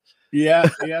back. Yeah,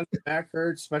 the back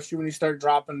hurts, especially when you start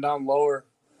dropping down lower.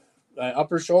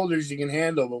 Upper shoulders you can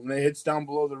handle, but when it hits down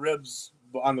below the ribs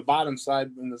on the bottom side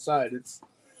and the side,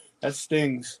 that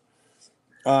stings.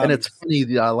 And it's funny,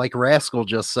 like Rascal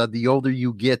just said, the older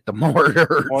you get, the more it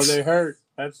hurts. More they hurt.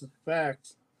 That's a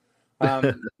fact.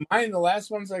 Mine, the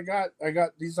last ones I got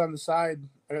these on the side.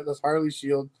 I got this Harley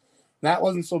shield. That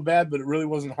wasn't so bad, but it really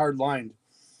wasn't hard lined.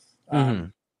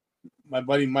 My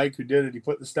buddy Mike, who did it, he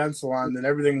put the stencil on, then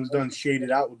everything was done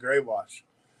shaded out with gray wash.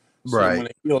 So when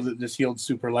it healed, it just healed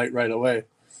super light right away.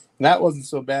 And that wasn't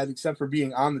so bad, except for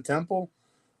being on the temple.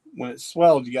 When it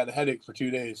swelled, you got a headache for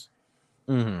 2 days.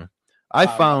 I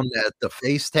found that the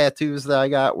face tattoos that I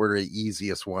got were the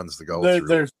easiest ones to go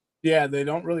through. They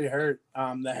don't really hurt.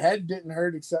 The head didn't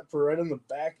hurt except for right on the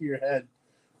back of your head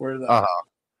where the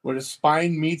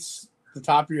spine meets the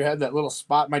top of your head, that little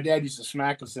spot. My dad used to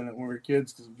smack us in it when we were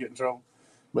kids because we'd get in trouble.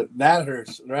 But that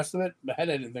hurts. The rest of it, the head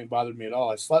I didn't think bothered me at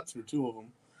all. I slept through 2 of them.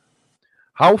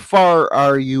 How far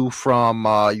are you from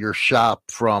your shop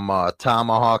from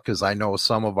Tomahawk? Because I know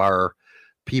some of our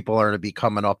people are going to be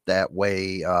coming up that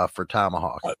way for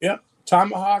Tomahawk.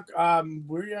 Tomahawk.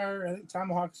 We are. I think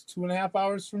Tomahawk's 2.5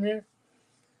 hours from here.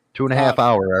 2.5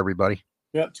 hour, everybody.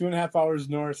 2.5 hours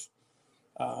north.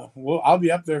 I'll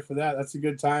be up there for that. That's a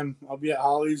good time. I'll be at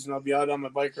Holly's and I'll be out on my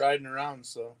bike riding around.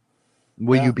 So,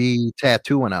 will you be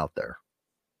tattooing out there?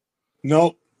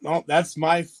 Nope. That's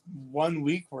my 1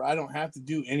 week where I don't have to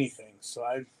do anything. So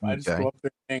I just go up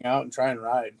there, hang out, and try and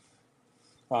ride.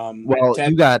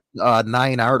 You got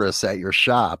 9 artists at your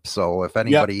shop, so if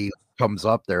anybody comes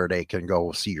up there, they can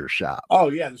go see your shop. Oh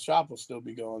yeah, the shop will still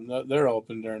be going. They're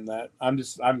open during that. I'm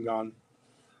gone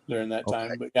during that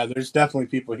time, but yeah, there's definitely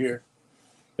people here.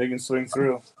 They can swing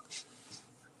through.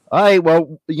 All right.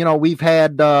 Well, we've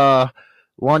had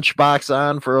Lunchbox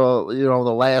on for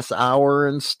the last hour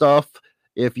and stuff.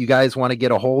 If you guys want to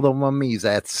get a hold of him, he's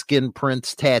at Skin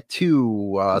Prints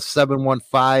Tattoo,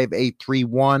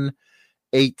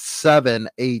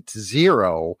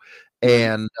 715-831-8780.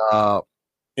 And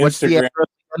what's the address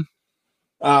again?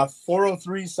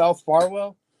 403 South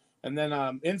Farwell. And then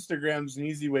Instagram's an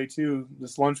easy way too.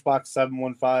 This Lunchbox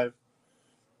 715.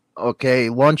 Okay,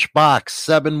 Lunchbox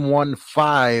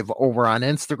 715 over on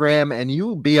Instagram, and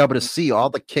you'll be able to see all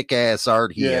the kick-ass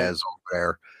art he has over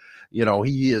there.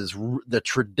 He is the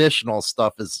traditional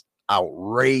stuff is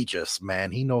outrageous,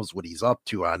 man. He knows what he's up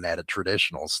to on that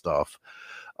traditional stuff.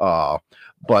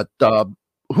 But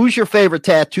who's your favorite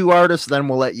tattoo artist? Then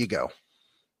we'll let you go.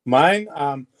 Mine,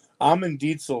 Amin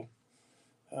Dietzel.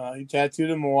 He tattooed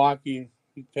in Milwaukee.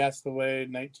 He passed away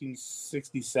in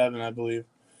 1967, I believe.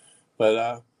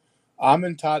 But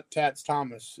Amin taught Tats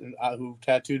Thomas, who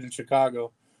tattooed in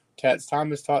Chicago. Tats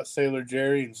Thomas taught Sailor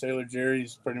Jerry, and Sailor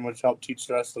Jerry's pretty much helped teach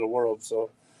the rest of the world. So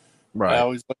I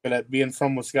always look at it, being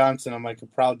from Wisconsin, I'm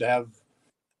proud to have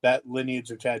that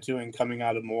lineage of tattooing coming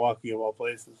out of Milwaukee, of all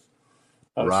places.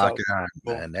 Rock on,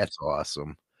 man. That's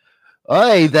awesome. All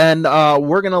right, then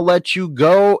we're going to let you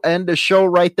go. End the show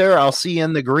right there. I'll see you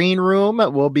in the green room.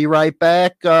 We'll be right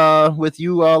back with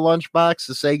you, Lunchbox,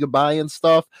 to say goodbye and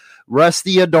stuff. Rest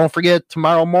of you, don't forget,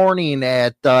 tomorrow morning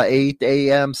at 8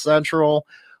 a.m. Central.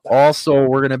 Also,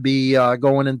 we're going to be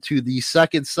going into the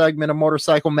second segment of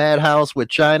Motorcycle Madhouse with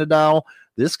China Doll.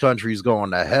 This country's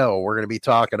going to hell. We're going to be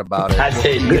talking about it. I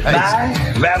say goodbye,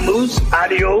 vamoose,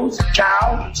 adios,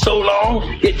 ciao, so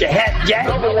long, get your hat jack.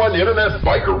 #1 internet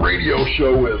biker radio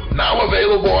show is now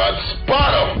available on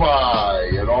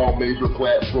Spotify and all major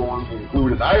platforms,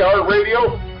 including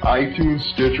iHeartRadio, iTunes,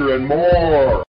 Stitcher, and more.